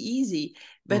would be easy.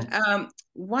 But Yeah.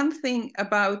 one thing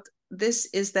about this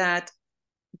is that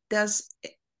does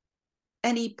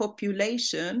any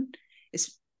population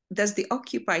is does the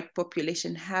occupied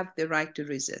population have the right to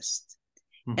resist?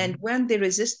 And when the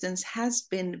resistance has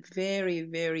been very,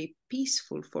 very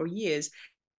peaceful for years,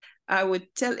 I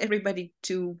would tell everybody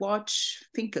to watch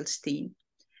Finkelstein,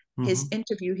 his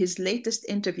interview, his latest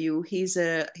interview. He's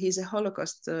a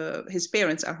Holocaust. His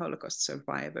parents are Holocaust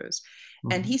survivors,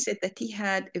 and he said that he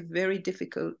had a very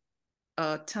difficult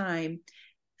time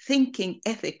thinking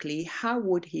ethically. How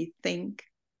would he think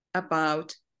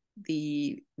about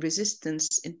the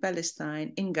resistance in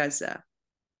Palestine, in Gaza?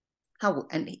 How,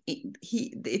 and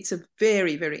it's a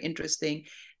very, very interesting.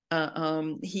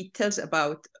 He tells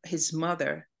about his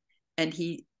mother, and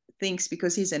he thinks,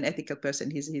 because he's an ethical person,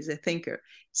 he's a thinker.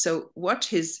 So watch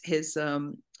his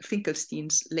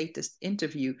Finkelstein's latest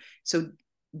interview. So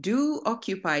do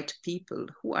occupied people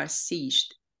who are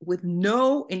sieged with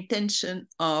no intention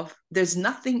of, there's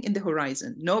nothing in the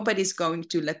horizon, nobody's going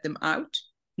to let them out,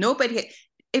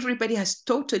 everybody has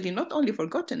totally not only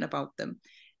forgotten about them,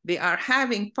 they are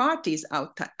having parties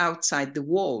outside the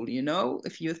wall.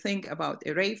 If you think about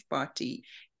a rave party,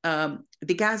 the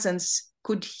Gazans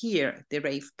could hear the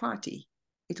rave party.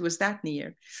 It was that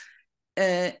near.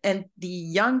 And the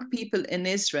young people in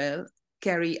Israel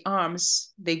carry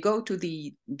arms. They go to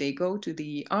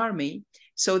the army.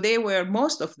 So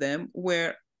most of them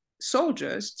were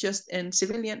soldiers, just in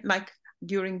civilian, like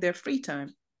during their free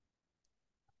time.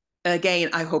 Again,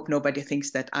 I hope nobody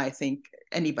thinks that I think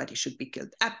anybody should be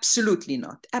killed. Absolutely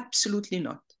not. Absolutely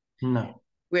not. No.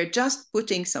 We're just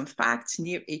putting some facts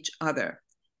near each other.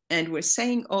 And we're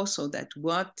saying also that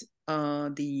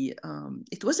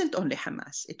it wasn't only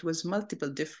Hamas, it was multiple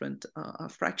different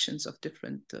fractions of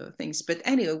different things. But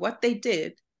anyway, what they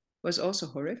did was also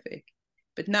horrific.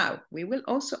 But now we will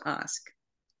also ask,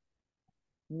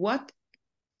 what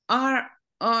are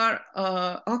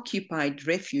occupied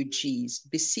refugees,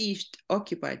 besieged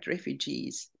occupied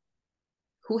refugees,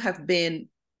 who have been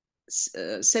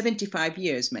 75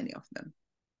 years, many of them,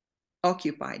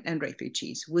 occupied and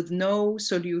refugees, with no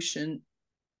solution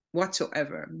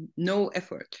whatsoever, no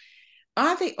effort.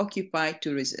 Are they occupied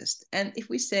to resist? And if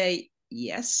we say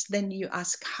yes, then you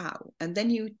ask how, and then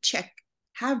you check,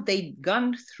 have they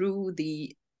gone through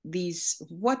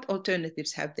what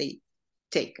alternatives have they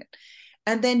taken?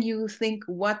 And then you think,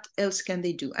 what else can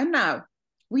they do? And now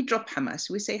we drop Hamas.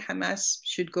 We say Hamas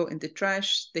should go in the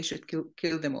trash. They should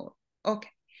kill them all. Okay.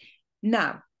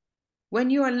 Now, when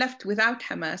you are left without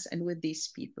Hamas and with these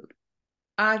people,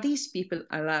 are these people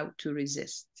allowed to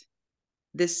resist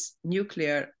this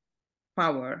nuclear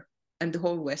power and the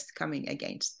whole West coming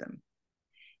against them?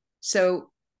 So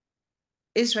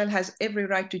Israel has every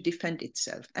right to defend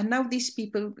itself. And now these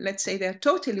people, let's say they're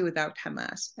totally without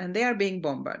Hamas and they are being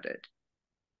bombarded.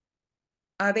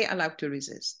 Are they allowed to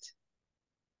resist?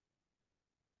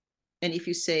 And if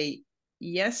you say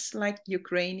yes, like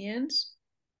Ukrainians,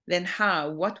 then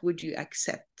how? What would you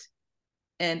accept?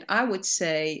 And I would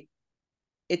say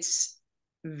it's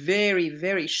very,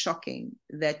 very shocking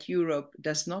that Europe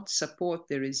does not support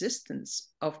the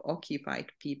resistance of occupied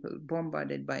people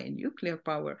bombarded by a nuclear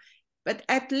power, but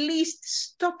at least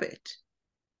stop it.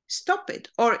 Stop it,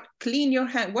 or clean your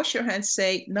hand, wash your hands,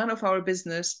 say none of our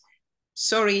business.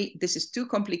 Sorry, this is too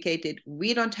complicated.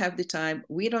 We don't have the time.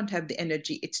 We don't have the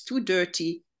energy. It's too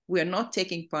dirty. We are not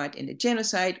taking part in a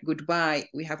genocide. Goodbye.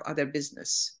 We have other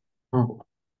business.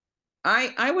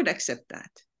 I would accept that.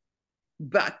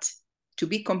 But to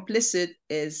be complicit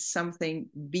is something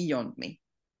beyond me.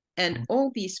 And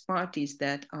all these parties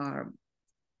that are,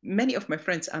 many of my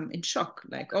friends, I'm in shock,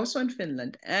 like also in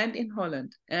Finland and in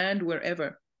Holland and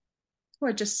wherever, who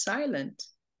are just silent.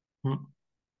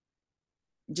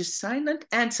 Just silent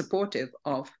and supportive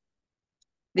of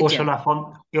the Ursula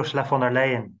von der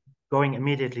Leyen going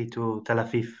immediately to Tel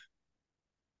Aviv,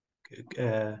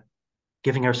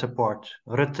 giving her support.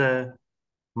 Rutte,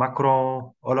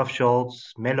 Macron, Olaf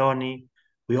Scholz, Meloni,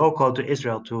 we all go to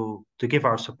Israel to give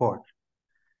our support.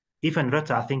 Even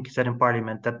Rutte, I think, said in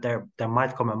Parliament that there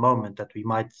might come a moment that we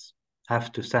might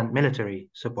have to send military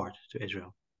support to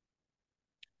Israel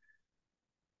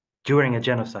during a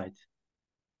genocide.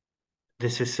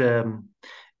 This is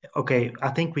okay. I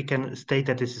think we can state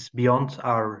that this is beyond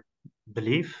our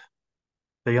belief,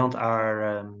 beyond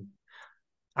our.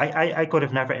 I could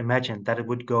have never imagined that it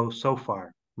would go so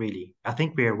far. Really, I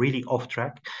think we are really off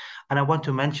track. And I want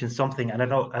to mention something, and I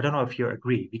don't know if you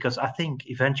agree, because I think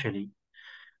eventually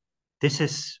this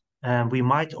is we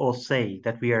might all say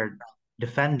that we are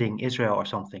defending Israel or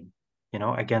something,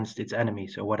 against its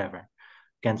enemies or whatever,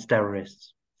 against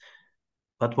terrorists.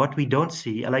 But what we don't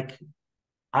see, like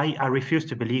I refuse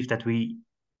to believe that we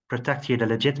protect here the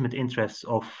legitimate interests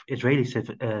of Israeli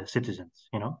citizens,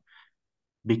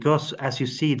 because as you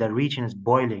see, the region is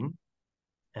boiling.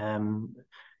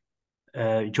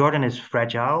 Jordan is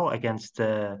fragile against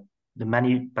the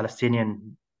many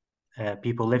Palestinian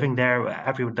people living there.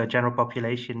 The general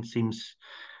population seems,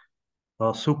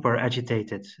 well, super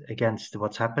agitated against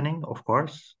what's happening, of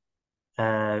course.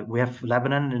 We have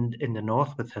Lebanon in the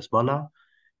north with Hezbollah.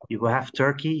 You will have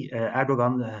Turkey,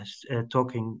 Erdogan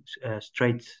talking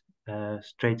straight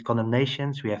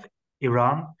condemnations. We have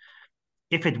Iran.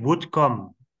 If it would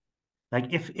come,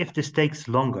 like if this takes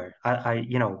longer,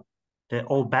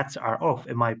 all bets are off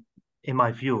in my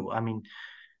view. I mean,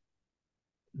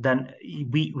 then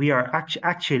we are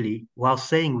actually, while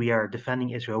saying we are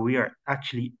defending Israel, we are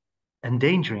actually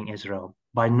endangering Israel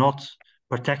by not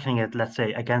protecting it, let's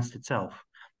say, against itself,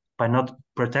 by not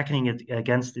protecting it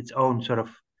against its own sort of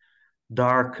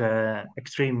dark,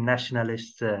 extreme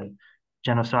nationalist,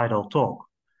 genocidal talk.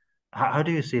 How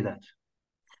do you see that?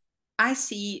 I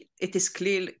see it is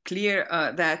clear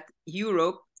that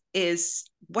Europe is,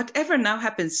 whatever now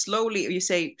happens slowly, or you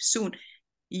say soon,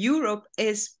 Europe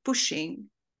is pushing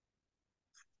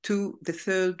to the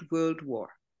Third World War.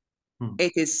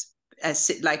 It is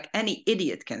as like any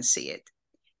idiot can see it.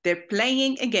 They're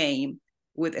playing a game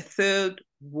with a Third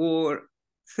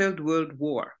World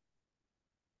War.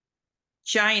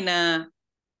 China,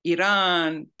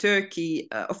 Iran, Turkey,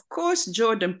 of course,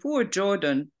 Jordan, poor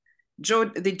Jordan.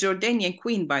 The Jordanian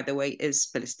queen, by the way, is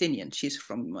Palestinian. She's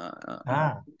from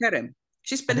Kerem.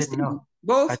 She's Palestinian.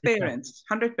 Both parents,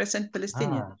 100%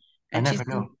 Palestinian. And I never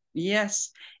know.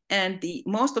 Yes. And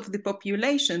most of the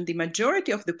population, the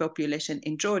majority of the population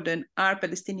in Jordan are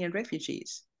Palestinian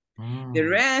refugees. The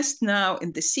rest now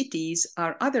in the cities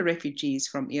are other refugees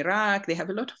from Iraq. They have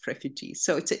a lot of refugees.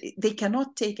 So they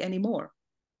cannot take any more.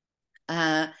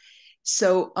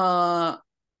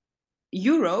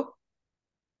 Europe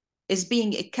is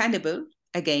being a cannibal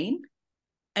again,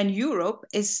 and Europe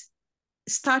is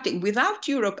starting. Without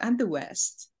Europe and the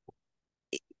West,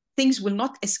 things will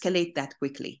not escalate that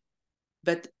quickly.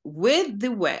 But with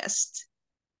the West,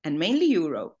 and mainly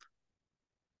Europe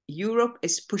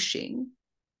is pushing,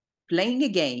 playing a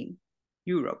game,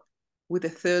 Europe, with a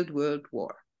Third World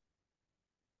War.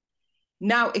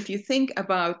 Now, if you think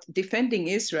about defending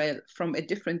Israel from a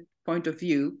different point of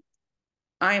view,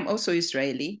 I am also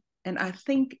Israeli, and I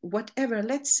think whatever,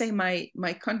 let's say my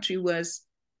country was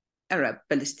Arab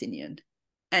Palestinian,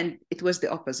 and it was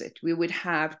the opposite. We would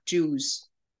have Jews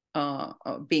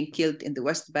being killed in the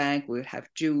West Bank. We would have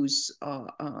Jews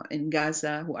in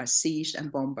Gaza who are sieged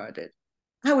and bombarded.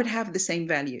 I would have the same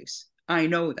values. I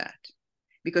know that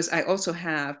because I also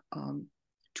have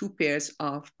 2 pairs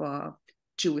of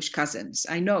Jewish cousins.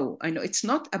 I know it's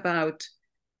not about,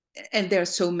 and there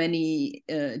are so many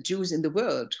Jews in the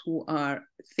world who are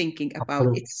thinking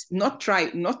about, it's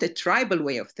not a tribal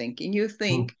way of thinking. You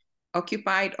think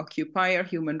occupied, occupier,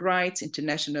 human rights,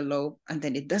 international law, and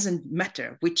then it doesn't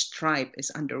matter which tribe is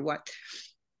under what.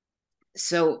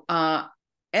 So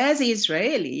as an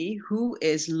Israeli who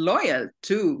is loyal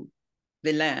to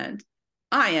the land,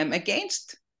 I am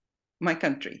against my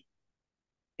country.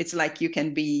 It's like you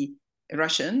can be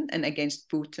Russian and against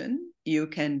Putin. You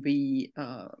can be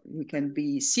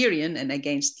Syrian and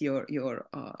against your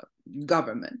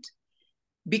government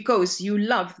because you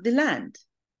love the land.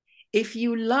 If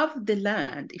you love the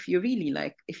land, if you really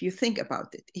if you think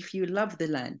about it, if you love the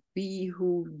land, be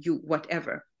who you,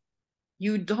 whatever,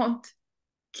 you don't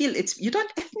kill it. You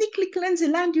don't ethnically cleanse the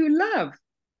land you love.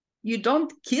 You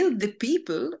don't kill the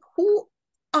people who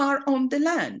are on the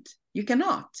land. You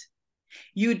cannot.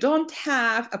 You don't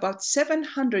have about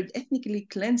 700 ethnically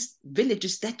cleansed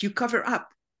villages that you cover up.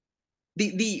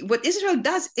 What Israel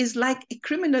does is like a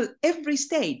criminal every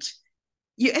stage.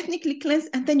 You ethnically cleanse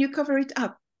and then you cover it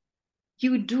up.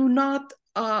 You do not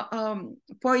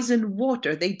poison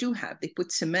water. They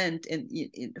put cement in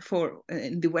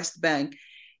the West Bank.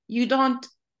 You don't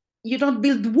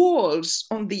build walls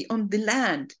on the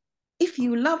land. If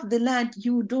you love the land,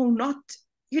 you do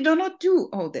not do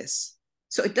all this.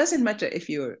 So it doesn't matter if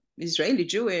you're Israeli,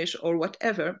 Jewish, or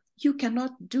whatever, you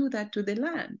cannot do that to the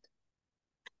land.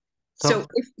 So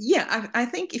I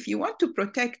think if you want to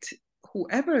protect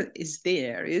whoever is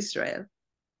there, Israel,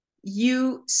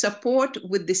 you support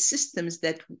with the systems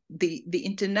that the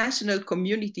international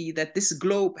community, that this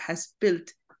globe has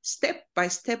built step by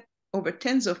step over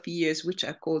tens of years, which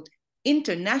are called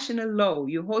international law.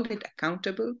 You hold it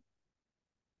accountable,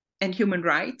 and human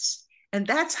rights. And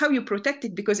that's how you protect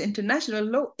it, because international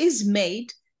law is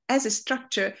made as a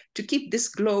structure to keep this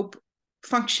globe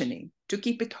functioning, to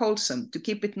keep it wholesome, to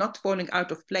keep it not falling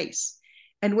out of place.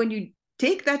 And when you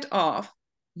take that off,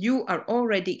 you are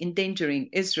already endangering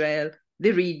Israel,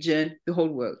 the region, the whole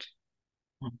world.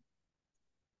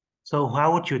 So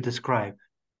how would you describe,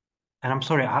 and I'm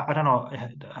sorry, I don't know,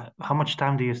 how much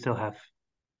time do you still have?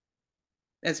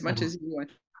 As much as you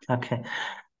want. Okay.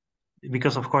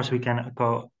 Because of course we can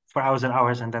go for hours and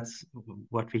hours, and that's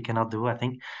what we cannot do, I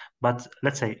think. But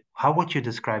let's say, how would you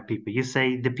describe people? You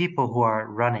say the people who are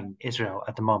running Israel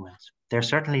at the moment, they're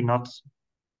certainly not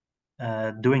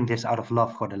doing this out of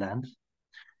love for the land.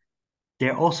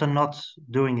 They're also not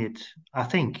doing it, I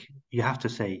think you have to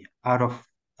say, out of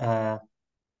a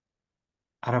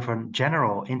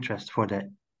general interest for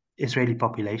the Israeli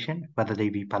population, whether they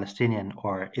be Palestinian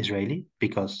or Israeli,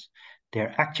 because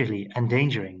they're actually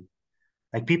endangering.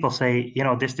 Like people say,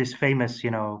 this famous,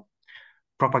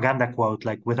 propaganda quote,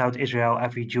 like without Israel,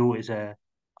 every Jew is I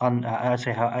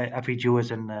say how every Jew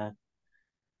is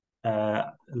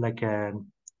like a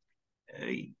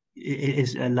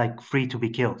is like free to be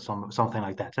killed, something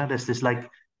like that. There's this like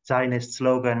Zionist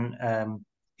slogan,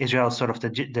 Israel is sort of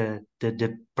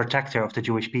the protector of the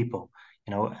Jewish people,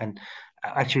 and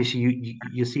actually, so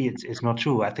you see, it's not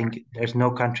true. I think there's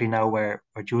no country now where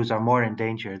Jews are more in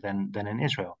danger than in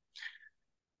Israel.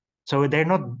 So they're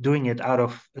not doing it out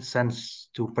of a sense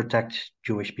to protect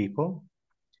Jewish people.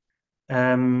 They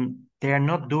are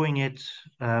not doing it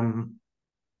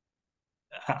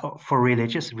for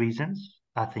religious reasons,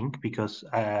 I think, because,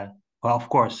 well, of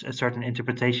course, a certain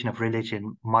interpretation of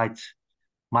religion might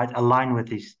align with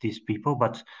these people,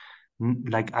 but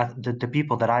like the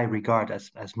people that I regard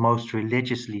as most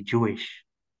religiously Jewish,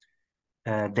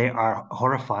 they are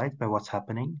horrified by what's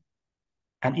happening,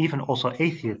 and even also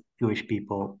atheist Jewish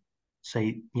people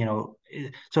say,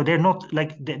 so they're not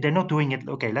like they're not doing it.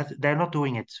 Okay, they're not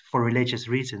doing it for religious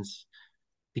reasons,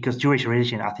 because Jewish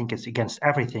religion, I think, is against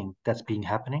everything that's been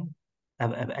happening,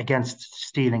 against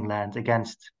stealing land,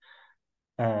 against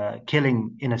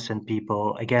killing innocent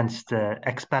people, against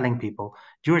expelling people.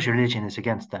 Jewish religion is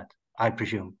against that, I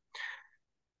presume.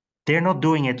 They're not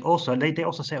doing it also. They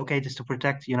also say, okay, this to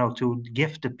protect, to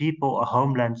give the people a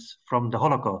homeland from the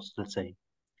Holocaust, let's say.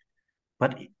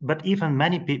 But even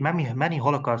many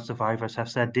Holocaust survivors have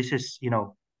said this is,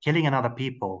 killing another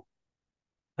people,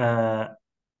 uh,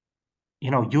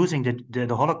 using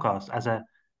the Holocaust as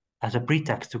a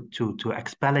pretext to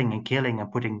expelling and killing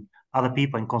and putting other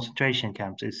people in concentration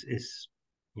camps is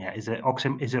an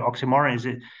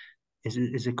oxymoron,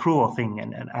 is a cruel thing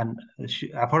and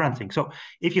abhorrent thing. So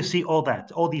if you see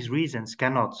all these reasons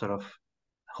cannot sort of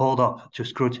hold up to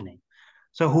scrutiny.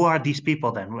 So who are these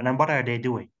people then, and what are they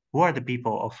doing? Who are the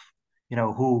people of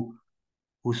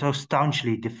who so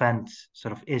staunchly defend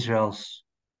sort of Israel's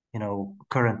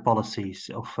current policies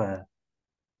of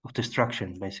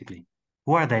destruction, basically?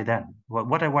 Who are they then?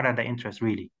 What are their interests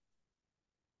really?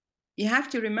 You have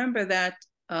to remember that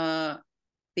the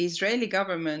Israeli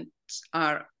governments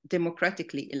are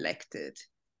democratically elected.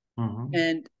 Mm-hmm.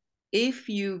 And if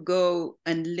you go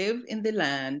and live in the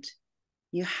land,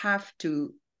 you have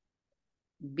to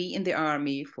be in the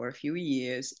army for a few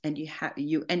years, and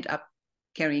you end up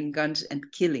carrying guns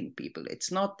and killing people.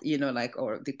 It's not,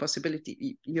 or the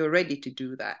possibility you're ready to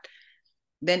do that.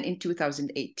 Then in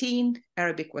 2018,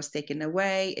 Arabic was taken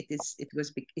away.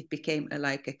 It became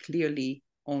like a clearly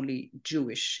only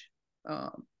Jewish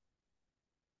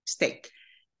state.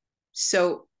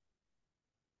 So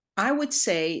I would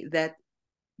say that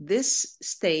this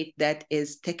state that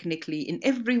is technically, in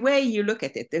every way you look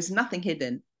at it, there's nothing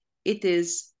hidden. It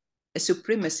is a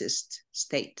supremacist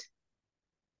state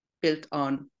built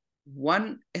on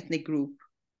one ethnic group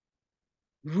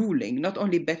ruling, not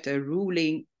only better,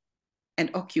 ruling and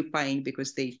occupying,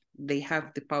 because they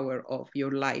have the power of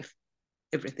your life,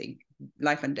 everything,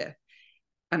 life and death,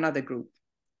 another group.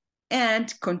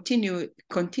 And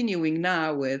continuing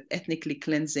now with ethnically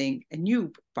cleansing a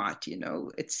new part,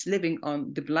 it's living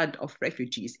on the blood of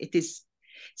refugees. It is.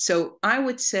 So I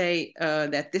would say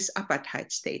that this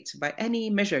apartheid state, by any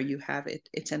measure you have it,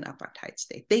 it's an apartheid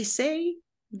state. They say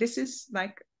this is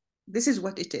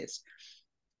what it is.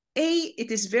 It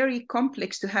is very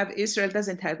complex to have. Israel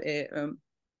doesn't have a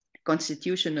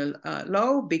constitutional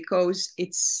law, because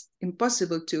it's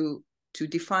impossible to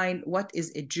define what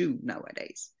is a Jew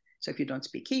nowadays. So if you don't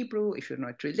speak Hebrew, if you're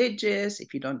not religious,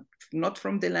 if you're not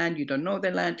from the land, you don't know the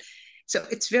land. So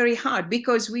it's very hard,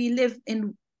 because we live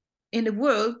in a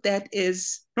world that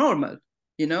is normal.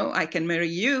 I can marry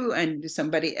you and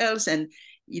somebody else, and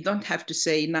you don't have to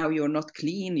say, now you're not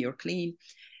clean, you're clean.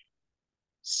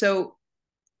 So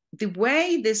the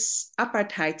way this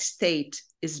apartheid state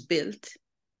is built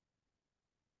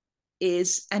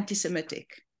is anti-Semitic,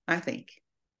 I think.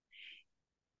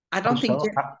 I don't think...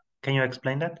 Can you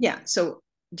explain that? Yeah, so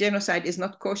genocide is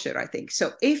not kosher, I think.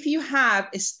 So if you have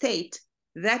a state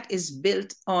that is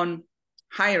built on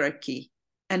hierarchy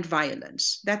and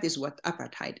violence, that is what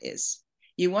apartheid is.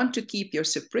 You want to keep your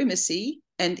supremacy,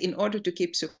 and in order to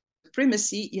keep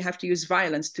supremacy, you have to use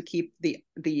violence to keep the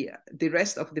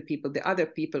rest of the people, the other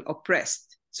people,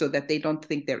 oppressed, so that they don't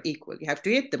think they're equal. You have to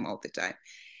hit them all the time.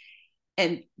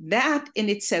 And that in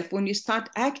itself, when you start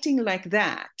acting like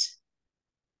that,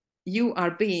 you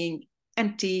are being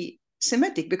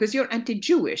anti-Semitic, because you're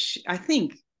anti-Jewish. I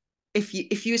think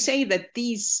if you say that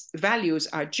these values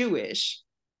are Jewish,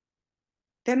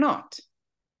 they're not.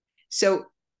 So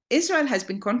Israel has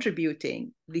been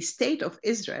contributing, the state of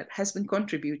Israel has been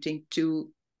contributing to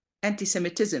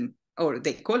anti-Semitism, or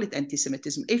they call it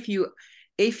anti-Semitism.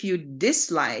 If you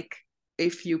dislike,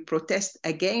 if you protest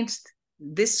against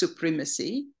this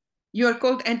supremacy, you are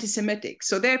called anti-Semitic.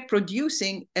 So they're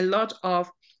producing a lot of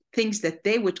things that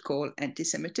they would call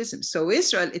anti-Semitism. So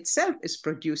Israel itself is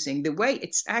producing the way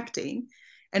it's acting.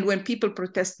 And when people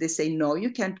protest, they say, no,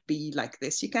 you can't be like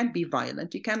this. You can't be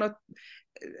violent. You cannot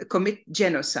commit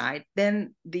genocide.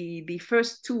 Then the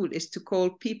first tool is to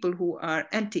call people who are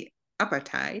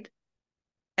anti-apartheid,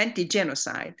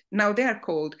 anti-genocide. Now they are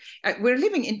called, we're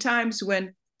living in times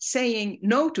when saying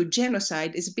no to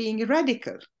genocide is being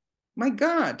radical. My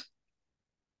God.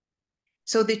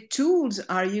 So the tools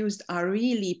are used are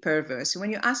really perverse.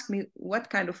 When you ask me what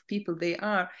kind of people they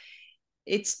are,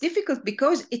 it's difficult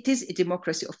because it is a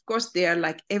democracy. Of course, they are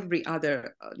like every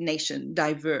other nation,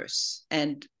 diverse,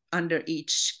 and under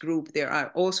each group there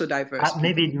are also diverse people.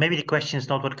 Maybe the question is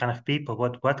not what kind of people,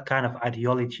 what kind of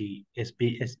ideology is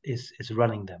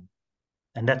running them,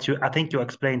 and that's I think you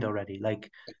explained already. Like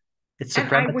it's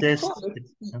separatist.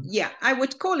 I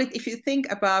would call it, if you think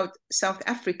about South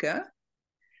Africa.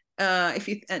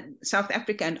 South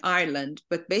Africa and Ireland,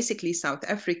 but basically South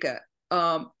Africa,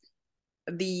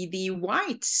 the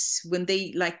whites, when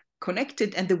they like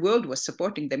connected and the world was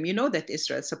supporting them, you know that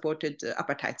Israel supported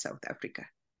apartheid South Africa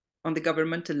on the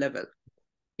governmental level.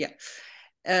 Yeah.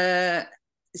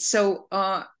 So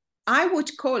I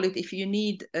would call it, if you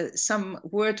need some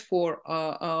word for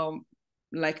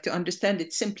like to understand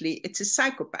it simply, it's a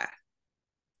psychopath.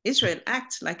 Israel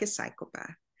acts like a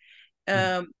psychopath.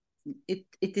 It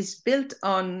is built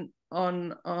on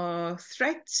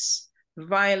threats,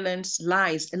 violence,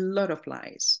 lies, a lot of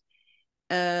lies,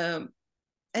 and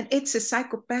it's a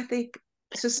psychopathic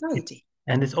society.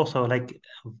 And it's also like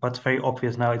what's very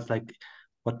obvious now. It's like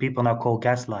what people now call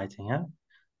gaslighting. Yeah.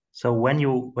 So when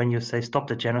you say stop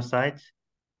the genocide,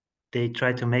 they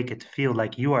try to make it feel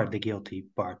like you are the guilty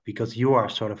part because you are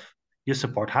you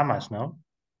support Hamas, no?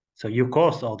 So you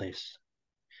caused all this.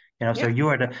 So you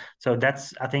are so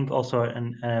that's, I think, also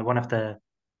one of the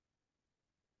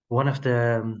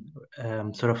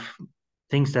sort of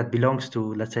things that belongs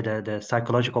to, let's say, the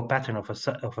psychological pattern of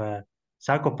a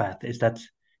psychopath is that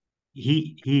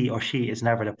he or she is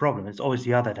never the problem. It's always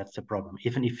the other that's the problem.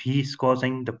 Even if he's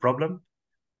causing the problem,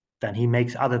 then he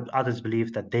makes others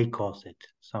believe that they caused it.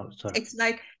 So it's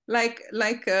like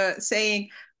saying,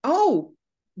 oh,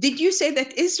 did you say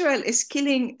that Israel is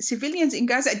killing civilians in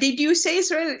Gaza? Did you say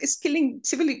Israel is killing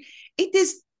civilians? It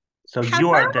is. So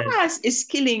Hamas is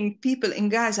killing people in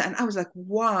Gaza, and I was like,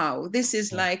 wow, this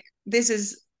is like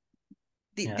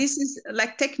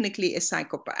technically a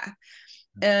psychopath.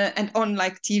 And on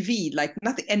like TV, like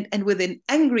nothing, and with an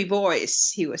angry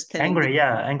voice, he was telling angry,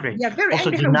 angry. Yeah, very also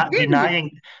angry.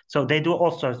 Denying. So they do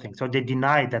all sorts of things. So they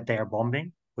deny that they are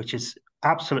bombing, which is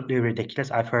absolutely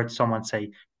ridiculous. I've heard someone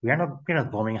say, we're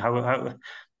not bombing. How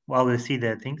well, they see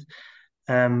the things.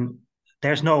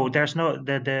 There's no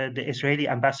the Israeli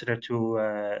ambassador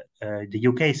to the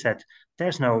UK said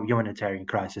there's no humanitarian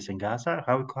crisis in Gaza.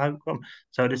 How come?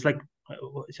 So it's like,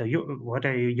 so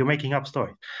you're making up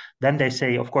stories. Then they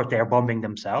say, of course, they are bombing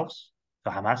themselves.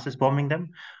 So Hamas is bombing them,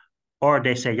 or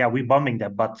they say, yeah, we're bombing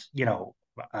them, but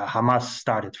Hamas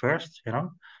started first.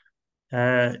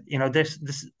 There's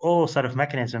this all sort of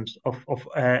mechanisms of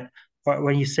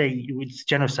when you say it's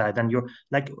genocide, and you're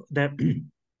like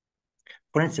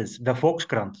for instance, the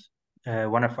Volkskrant,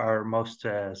 one of our most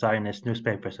Zionist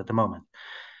newspapers at the moment,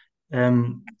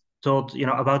 told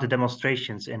about the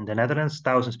demonstrations in the Netherlands.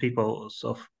 Thousands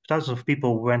of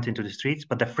people went into the streets,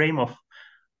 but the frame of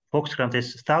Volkskrant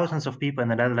is thousands of people in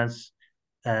the Netherlands,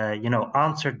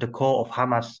 answered the call of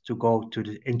Hamas to go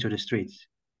into the streets.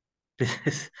 This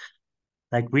is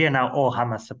like we are now all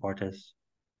Hamas supporters.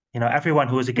 Everyone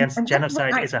who is against And that's what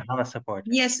genocide is a Hamas supporter.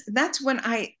 yes, that's when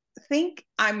I think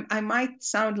I might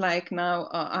sound like now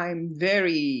I'm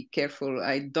very careful.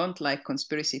 I don't like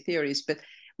conspiracy theories, but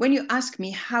when you ask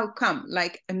me how come,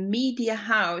 like a media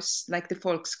house like the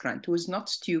Volkskrant, who's not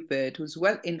stupid, who's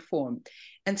well informed,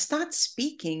 and start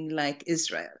speaking like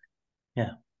Israel.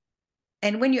 Yeah.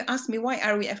 And when you ask me why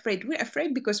are we afraid, we're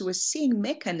afraid because we're seeing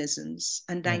mechanisms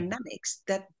and Yeah. dynamics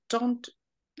that don't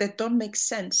make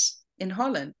sense in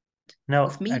Holland,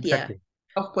 of No, media, exactly.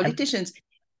 of And politicians.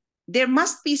 There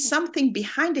must be something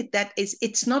behind it that is,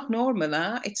 it's not normal,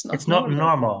 huh? It's not it's not normal.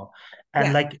 normal. And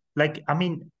Yeah. I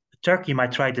mean, Turkey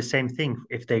might try the same thing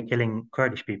if they're killing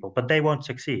Kurdish people, but they won't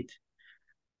succeed.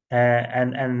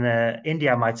 And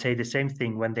India might say the same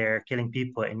thing when they're killing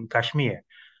people in Kashmir,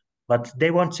 but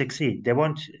they won't succeed. They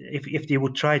won't, if they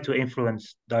would try to influence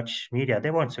Dutch media,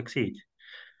 they won't succeed,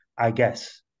 I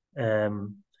guess.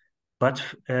 Um, but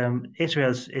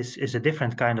Israel is a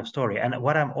different kind of story. And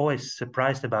what I'm always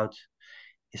surprised about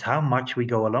is how much we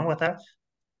go along with that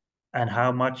and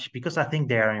how much, because I think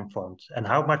they are informed, and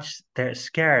how much they're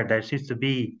scared there seems to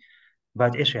be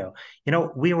about Israel.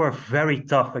 We were very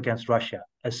tough against Russia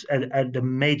as the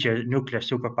major nuclear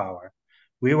superpower.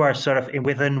 We were sort of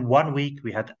within 1 week,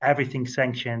 we had everything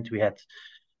sanctioned. We had,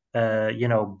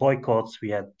 boycotts. We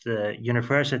had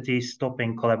universities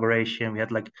stopping collaboration. We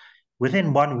had like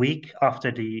within 1 week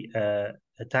after the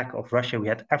attack of Russia, we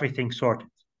had everything sorted.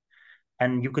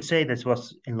 And you could say this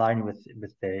was in line with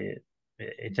the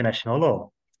international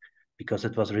law because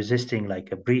it was resisting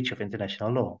like a breach of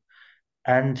international law.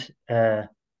 And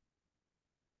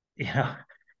you know,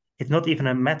 it's not even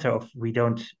a matter of we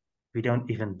don't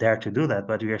even dare to do that,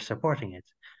 but we are supporting it.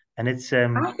 And it's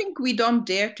I think we don't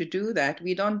dare to do that.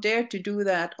 We don't dare to do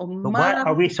that. but why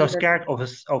are we so scared of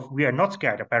us? We are not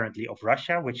scared apparently of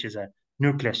Russia, which is a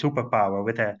nuclear superpower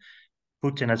with a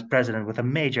Putin as president, with a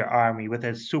major army, with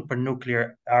a super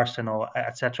nuclear arsenal,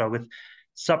 etc., with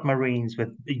submarines, with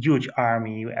a huge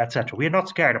army, etc. We are not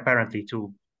scared apparently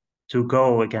to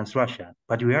go against Russia,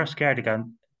 but we are scared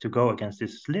again to go against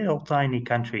this little tiny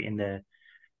country in the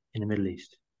Middle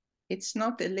East. It's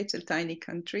not a little tiny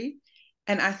country.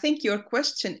 And I think your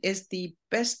question is the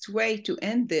best way to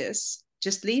end this.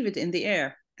 Just leave it in the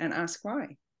air and ask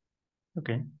why.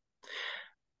 Okay,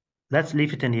 let's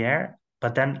leave it in the air.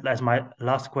 But then, as my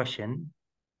last question,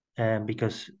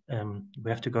 because we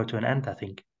have to go to an end, I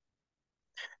think,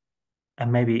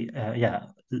 and maybe, yeah,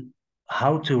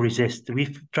 how to resist.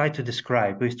 We've tried to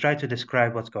describe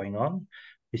what's going on.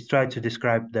 We've tried to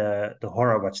describe the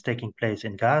horror what's taking place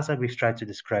in Gaza. We've tried to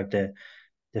describe the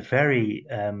very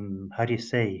how do you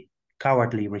say,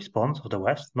 cowardly response of the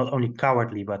West. Not only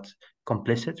cowardly but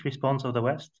complicit response of the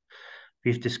West.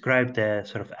 We've described the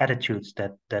sort of attitudes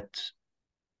that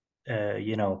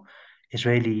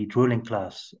Israeli ruling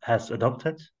class has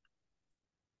adopted.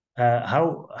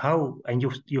 How and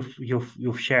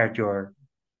you've shared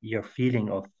your feeling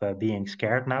of being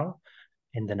scared now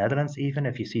in the Netherlands, even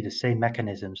if you see the same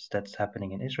mechanisms that's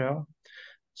happening in Israel.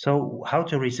 So how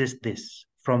to resist this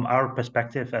from our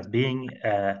perspective as being,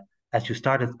 as you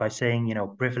started by saying,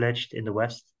 privileged in the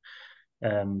West.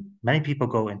 Many people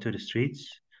go into the streets.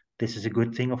 This is a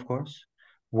good thing, of course.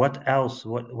 What else?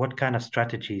 What kind of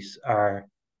strategies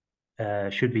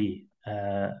should be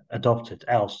adopted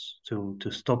else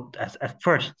to stop at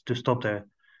first to stop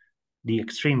the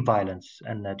extreme violence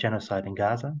and genocide in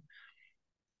Gaza?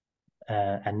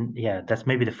 And yeah, that's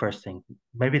maybe the first thing.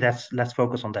 Maybe let's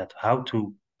focus on that. How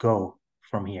to go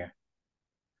from here.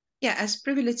 Yeah, as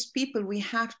privileged people, we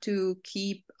have to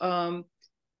keep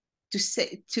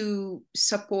to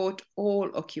support all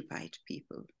occupied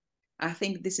people. I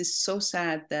think this is so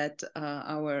sad that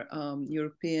our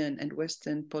European and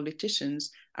Western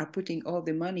politicians are putting all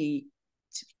the money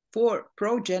for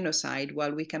pro-genocide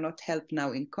while we cannot help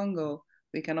now in Congo.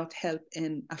 We cannot help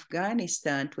in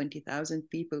Afghanistan, 20,000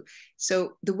 people.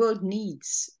 So the world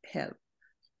needs help.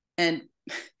 And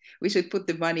we should put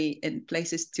the money in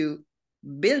places to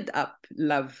build up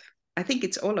love. I think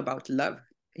it's all about love.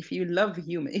 If you love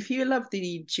human, if you love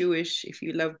the Jewish, if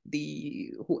you love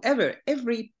the whoever,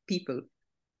 every people,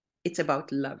 it's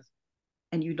about love,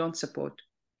 and you don't support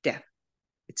death.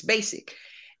 It's basic.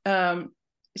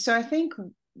 So I think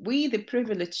we, the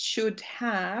privileged, should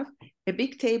have a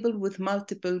big table with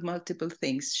multiple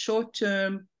things: short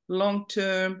term, long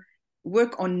term.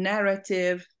 Work on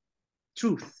narrative,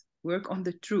 truth. Work on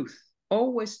the truth.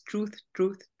 Always truth,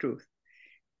 truth, truth,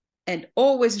 and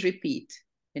always repeat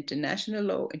international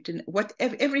law.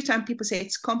 Whatever. Every time people say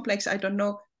it's complex, I don't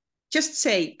know. just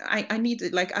say, I need,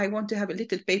 like, I want to have a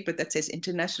little paper that says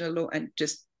international law and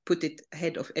just put it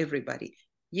ahead of everybody.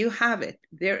 You have it.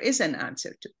 There is an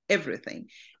answer to everything.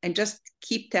 And just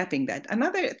keep tapping that.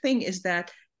 Another thing is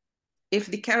that if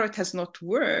the carrot has not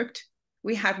worked,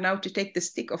 we have now to take the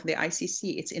stick of the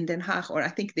ICC. It's in Den Haag, or I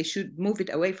think they should move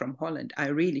it away from Holland. I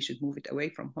really should move it away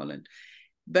from Holland.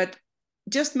 But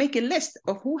just make a list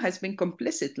of who has been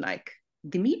complicit, like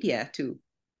the media too.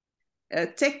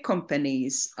 Tech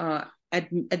companies,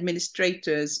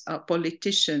 administrators,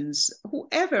 politicians,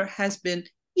 whoever has been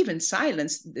even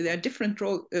silenced. There are different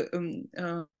laws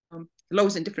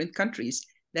in different countries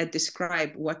that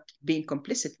describe what being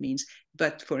complicit means.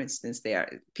 But for instance, there are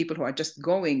people who are just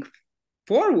going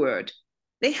forward.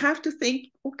 They have to think,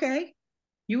 okay,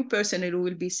 you personally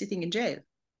will be sitting in jail.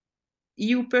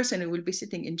 You personally will be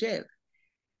sitting in jail.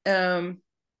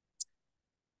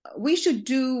 We should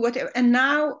do whatever. And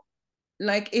now,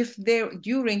 like, if there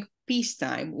during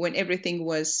peacetime, when everything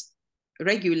was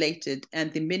regulated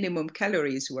and the minimum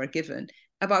calories were given,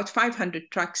 about 500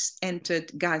 trucks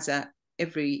entered Gaza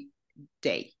every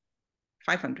day.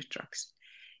 500 trucks.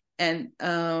 And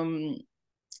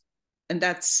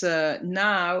that's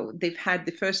now they've had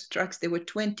the first trucks. There were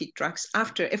 20 trucks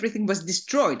after everything was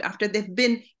destroyed, after they've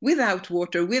been without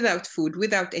water, without food,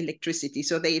 without electricity.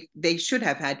 So they should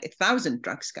have had 1,000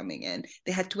 trucks coming in.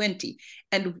 They had 20.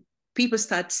 And people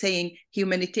start saying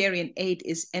humanitarian aid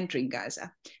is entering Gaza.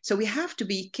 So we have to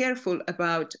be careful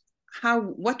about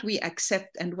what we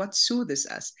accept and what soothes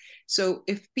us. So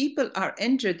if people are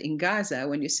injured in Gaza,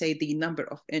 when you say the number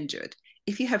of injured,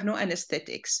 if you have no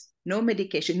anesthetics, no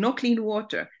medication, no clean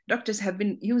water, doctors have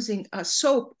been using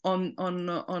soap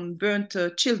on burnt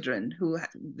children who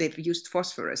they've used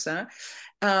phosphorus,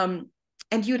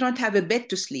 and you don't have a bed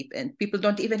to sleep in. People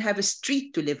don't even have a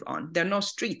street to live on. There are no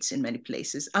streets in many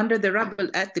places. Under the rubble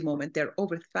at the moment, there are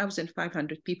over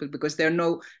 1,500 people because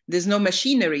there's no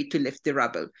machinery to lift the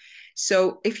rubble.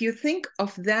 So if you think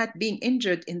of that being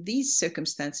injured in these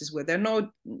circumstances where there are no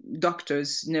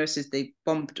doctors, nurses, they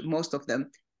bombed most of them,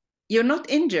 you're not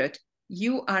injured.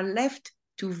 You are left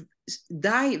to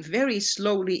die very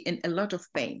slowly in a lot of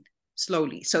pain.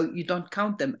 Slowly, so you don't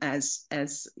count them as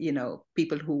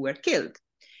people who were killed.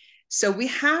 So we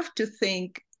have to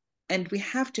think, and we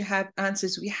have to have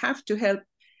answers. We have to help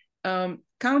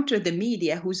counter the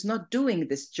media who's not doing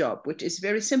this job, which is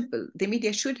very simple. The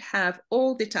media should have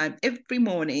all the time, every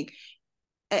morning,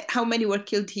 how many were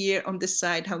killed here on this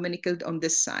side, how many killed on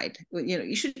this side.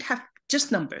 You should have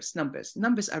just numbers.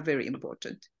 Numbers are very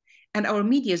important, and our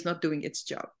media is not doing its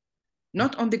job.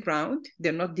 Not on the ground.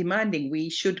 They're not demanding we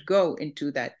should go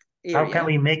into that area. How can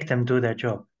we make them do their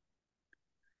job?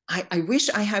 I wish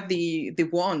I had the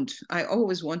wand. I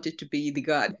always wanted to be the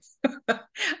God.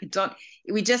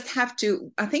 We just have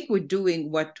to, I think we're doing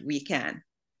what we can.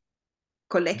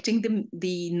 Collecting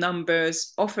the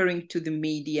numbers, offering to the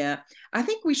media. I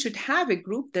think we should have a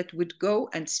group that would go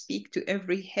and speak to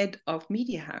every head of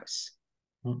media house.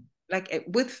 Like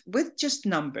with just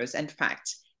numbers and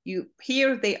facts.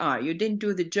 Here they are. You didn't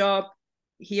do the job.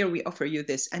 Here we offer you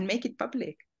this, and make it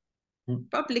public.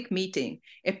 Public meeting,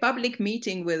 a public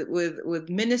meeting with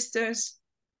ministers,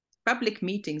 public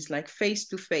meetings like face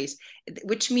to face,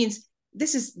 which means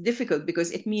this is difficult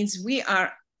because it means we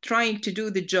are trying to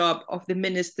do the job of the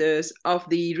ministers, of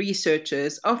the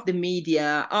researchers, of the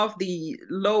media, of the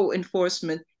law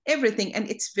enforcement, everything, and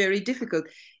it's very difficult.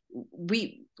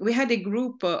 We had a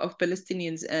group of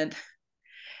Palestinians, and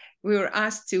we were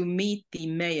asked to meet the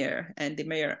mayor, and the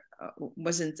mayor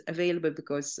wasn't available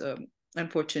because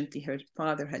unfortunately her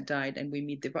father had died, and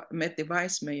we met the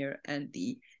vice mayor, and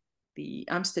the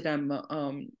Amsterdam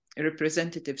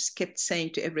representatives kept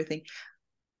saying to everything,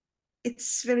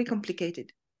 it's very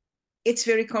complicated. It's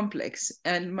very complex.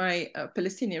 And my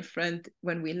Palestinian friend,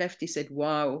 when we left, he said,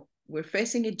 wow, we're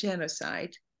facing a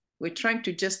genocide. We're trying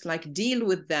to just like deal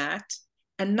with that.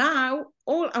 And now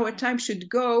all our time should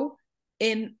go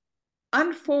in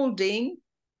unfolding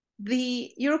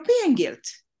the European guilt,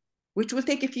 which will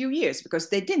take a few years because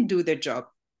they didn't do their job.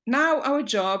 Now our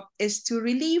job is to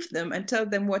relieve them and tell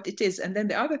them what it is. And then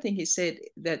the other thing he said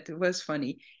that was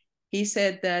funny, he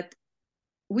said that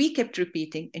we kept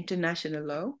repeating international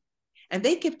law, and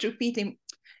they kept repeating,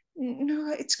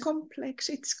 no, it's complex,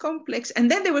 it's complex.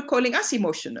 And then they were calling us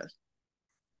emotional.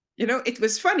 It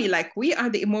was funny, like we are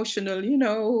the emotional,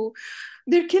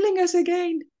 they're killing us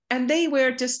again. And they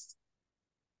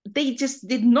just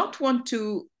did not want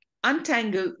to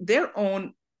untangle their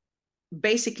own.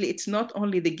 Basically, it's not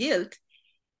only the guilt.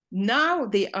 Now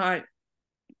they are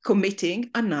committing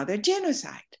another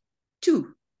genocide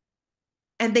too.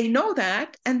 And they know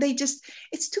that, and they just,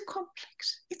 it's too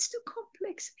complex. It's too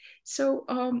complex. So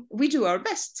we do our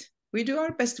best. We do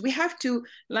our best. We have to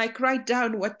like write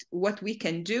down what we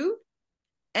can do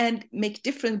and make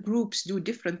different groups do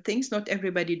different things. Not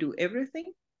everybody do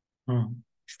everything.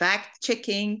 Fact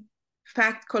checking,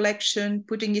 fact collection,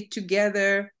 putting it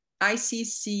together,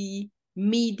 ICC,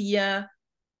 media,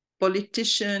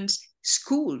 politicians,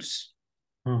 schools.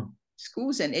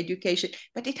 Schools and education.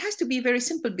 But it has to be very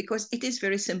simple, because it is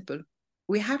very simple.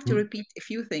 We have to repeat a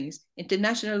few things: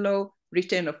 international law,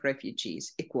 return of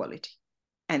refugees, equality.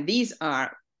 And these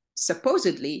are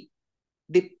supposedly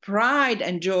the pride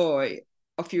and joy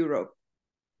of Europe,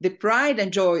 the pride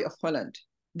and joy of Holland,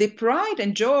 the pride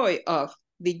and joy of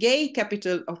the gay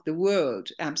capital of the world,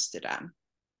 Amsterdam.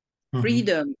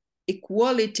 Freedom,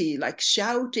 equality, like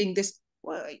shouting this.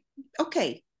 Well,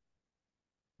 okay.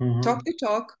 Talk the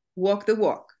talk, walk the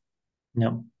walk.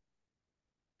 No.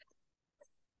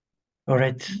 All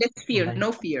right. Let's fear,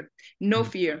 no fear, no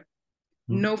fear,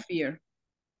 no fear.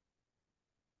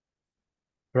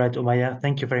 Right, Umayya,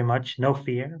 thank you very much. No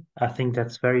fear. I think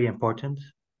that's very important.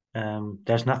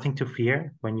 There's nothing to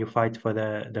fear when you fight for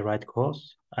the right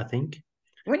cause, I think.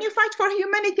 When you fight for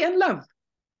humanity and love.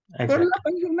 Exactly. For love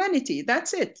and humanity,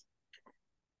 that's it.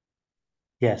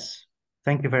 Yes.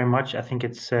 Thank you very much. I think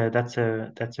it's that's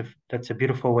a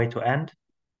beautiful way to end.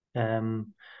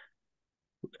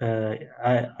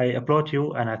 I applaud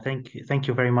you, and I thank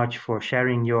you very much for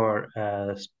sharing your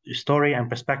story and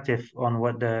perspective on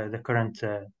what the current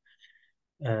the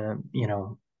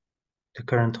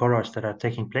current horrors that are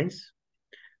taking place.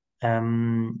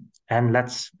 And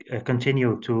let's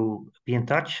continue to be in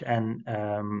touch and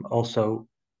also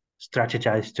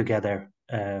strategize together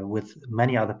with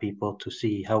many other people to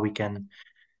see how we can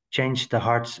change the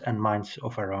hearts and minds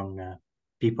of our own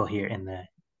people here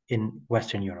in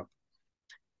Western Europe.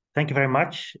 Thank you very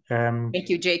much. Thank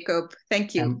you, Jacob.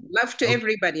 Thank you. Love to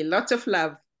everybody. Lots of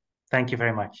love. Thank you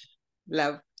very much.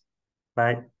 Love.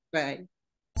 Bye. Bye.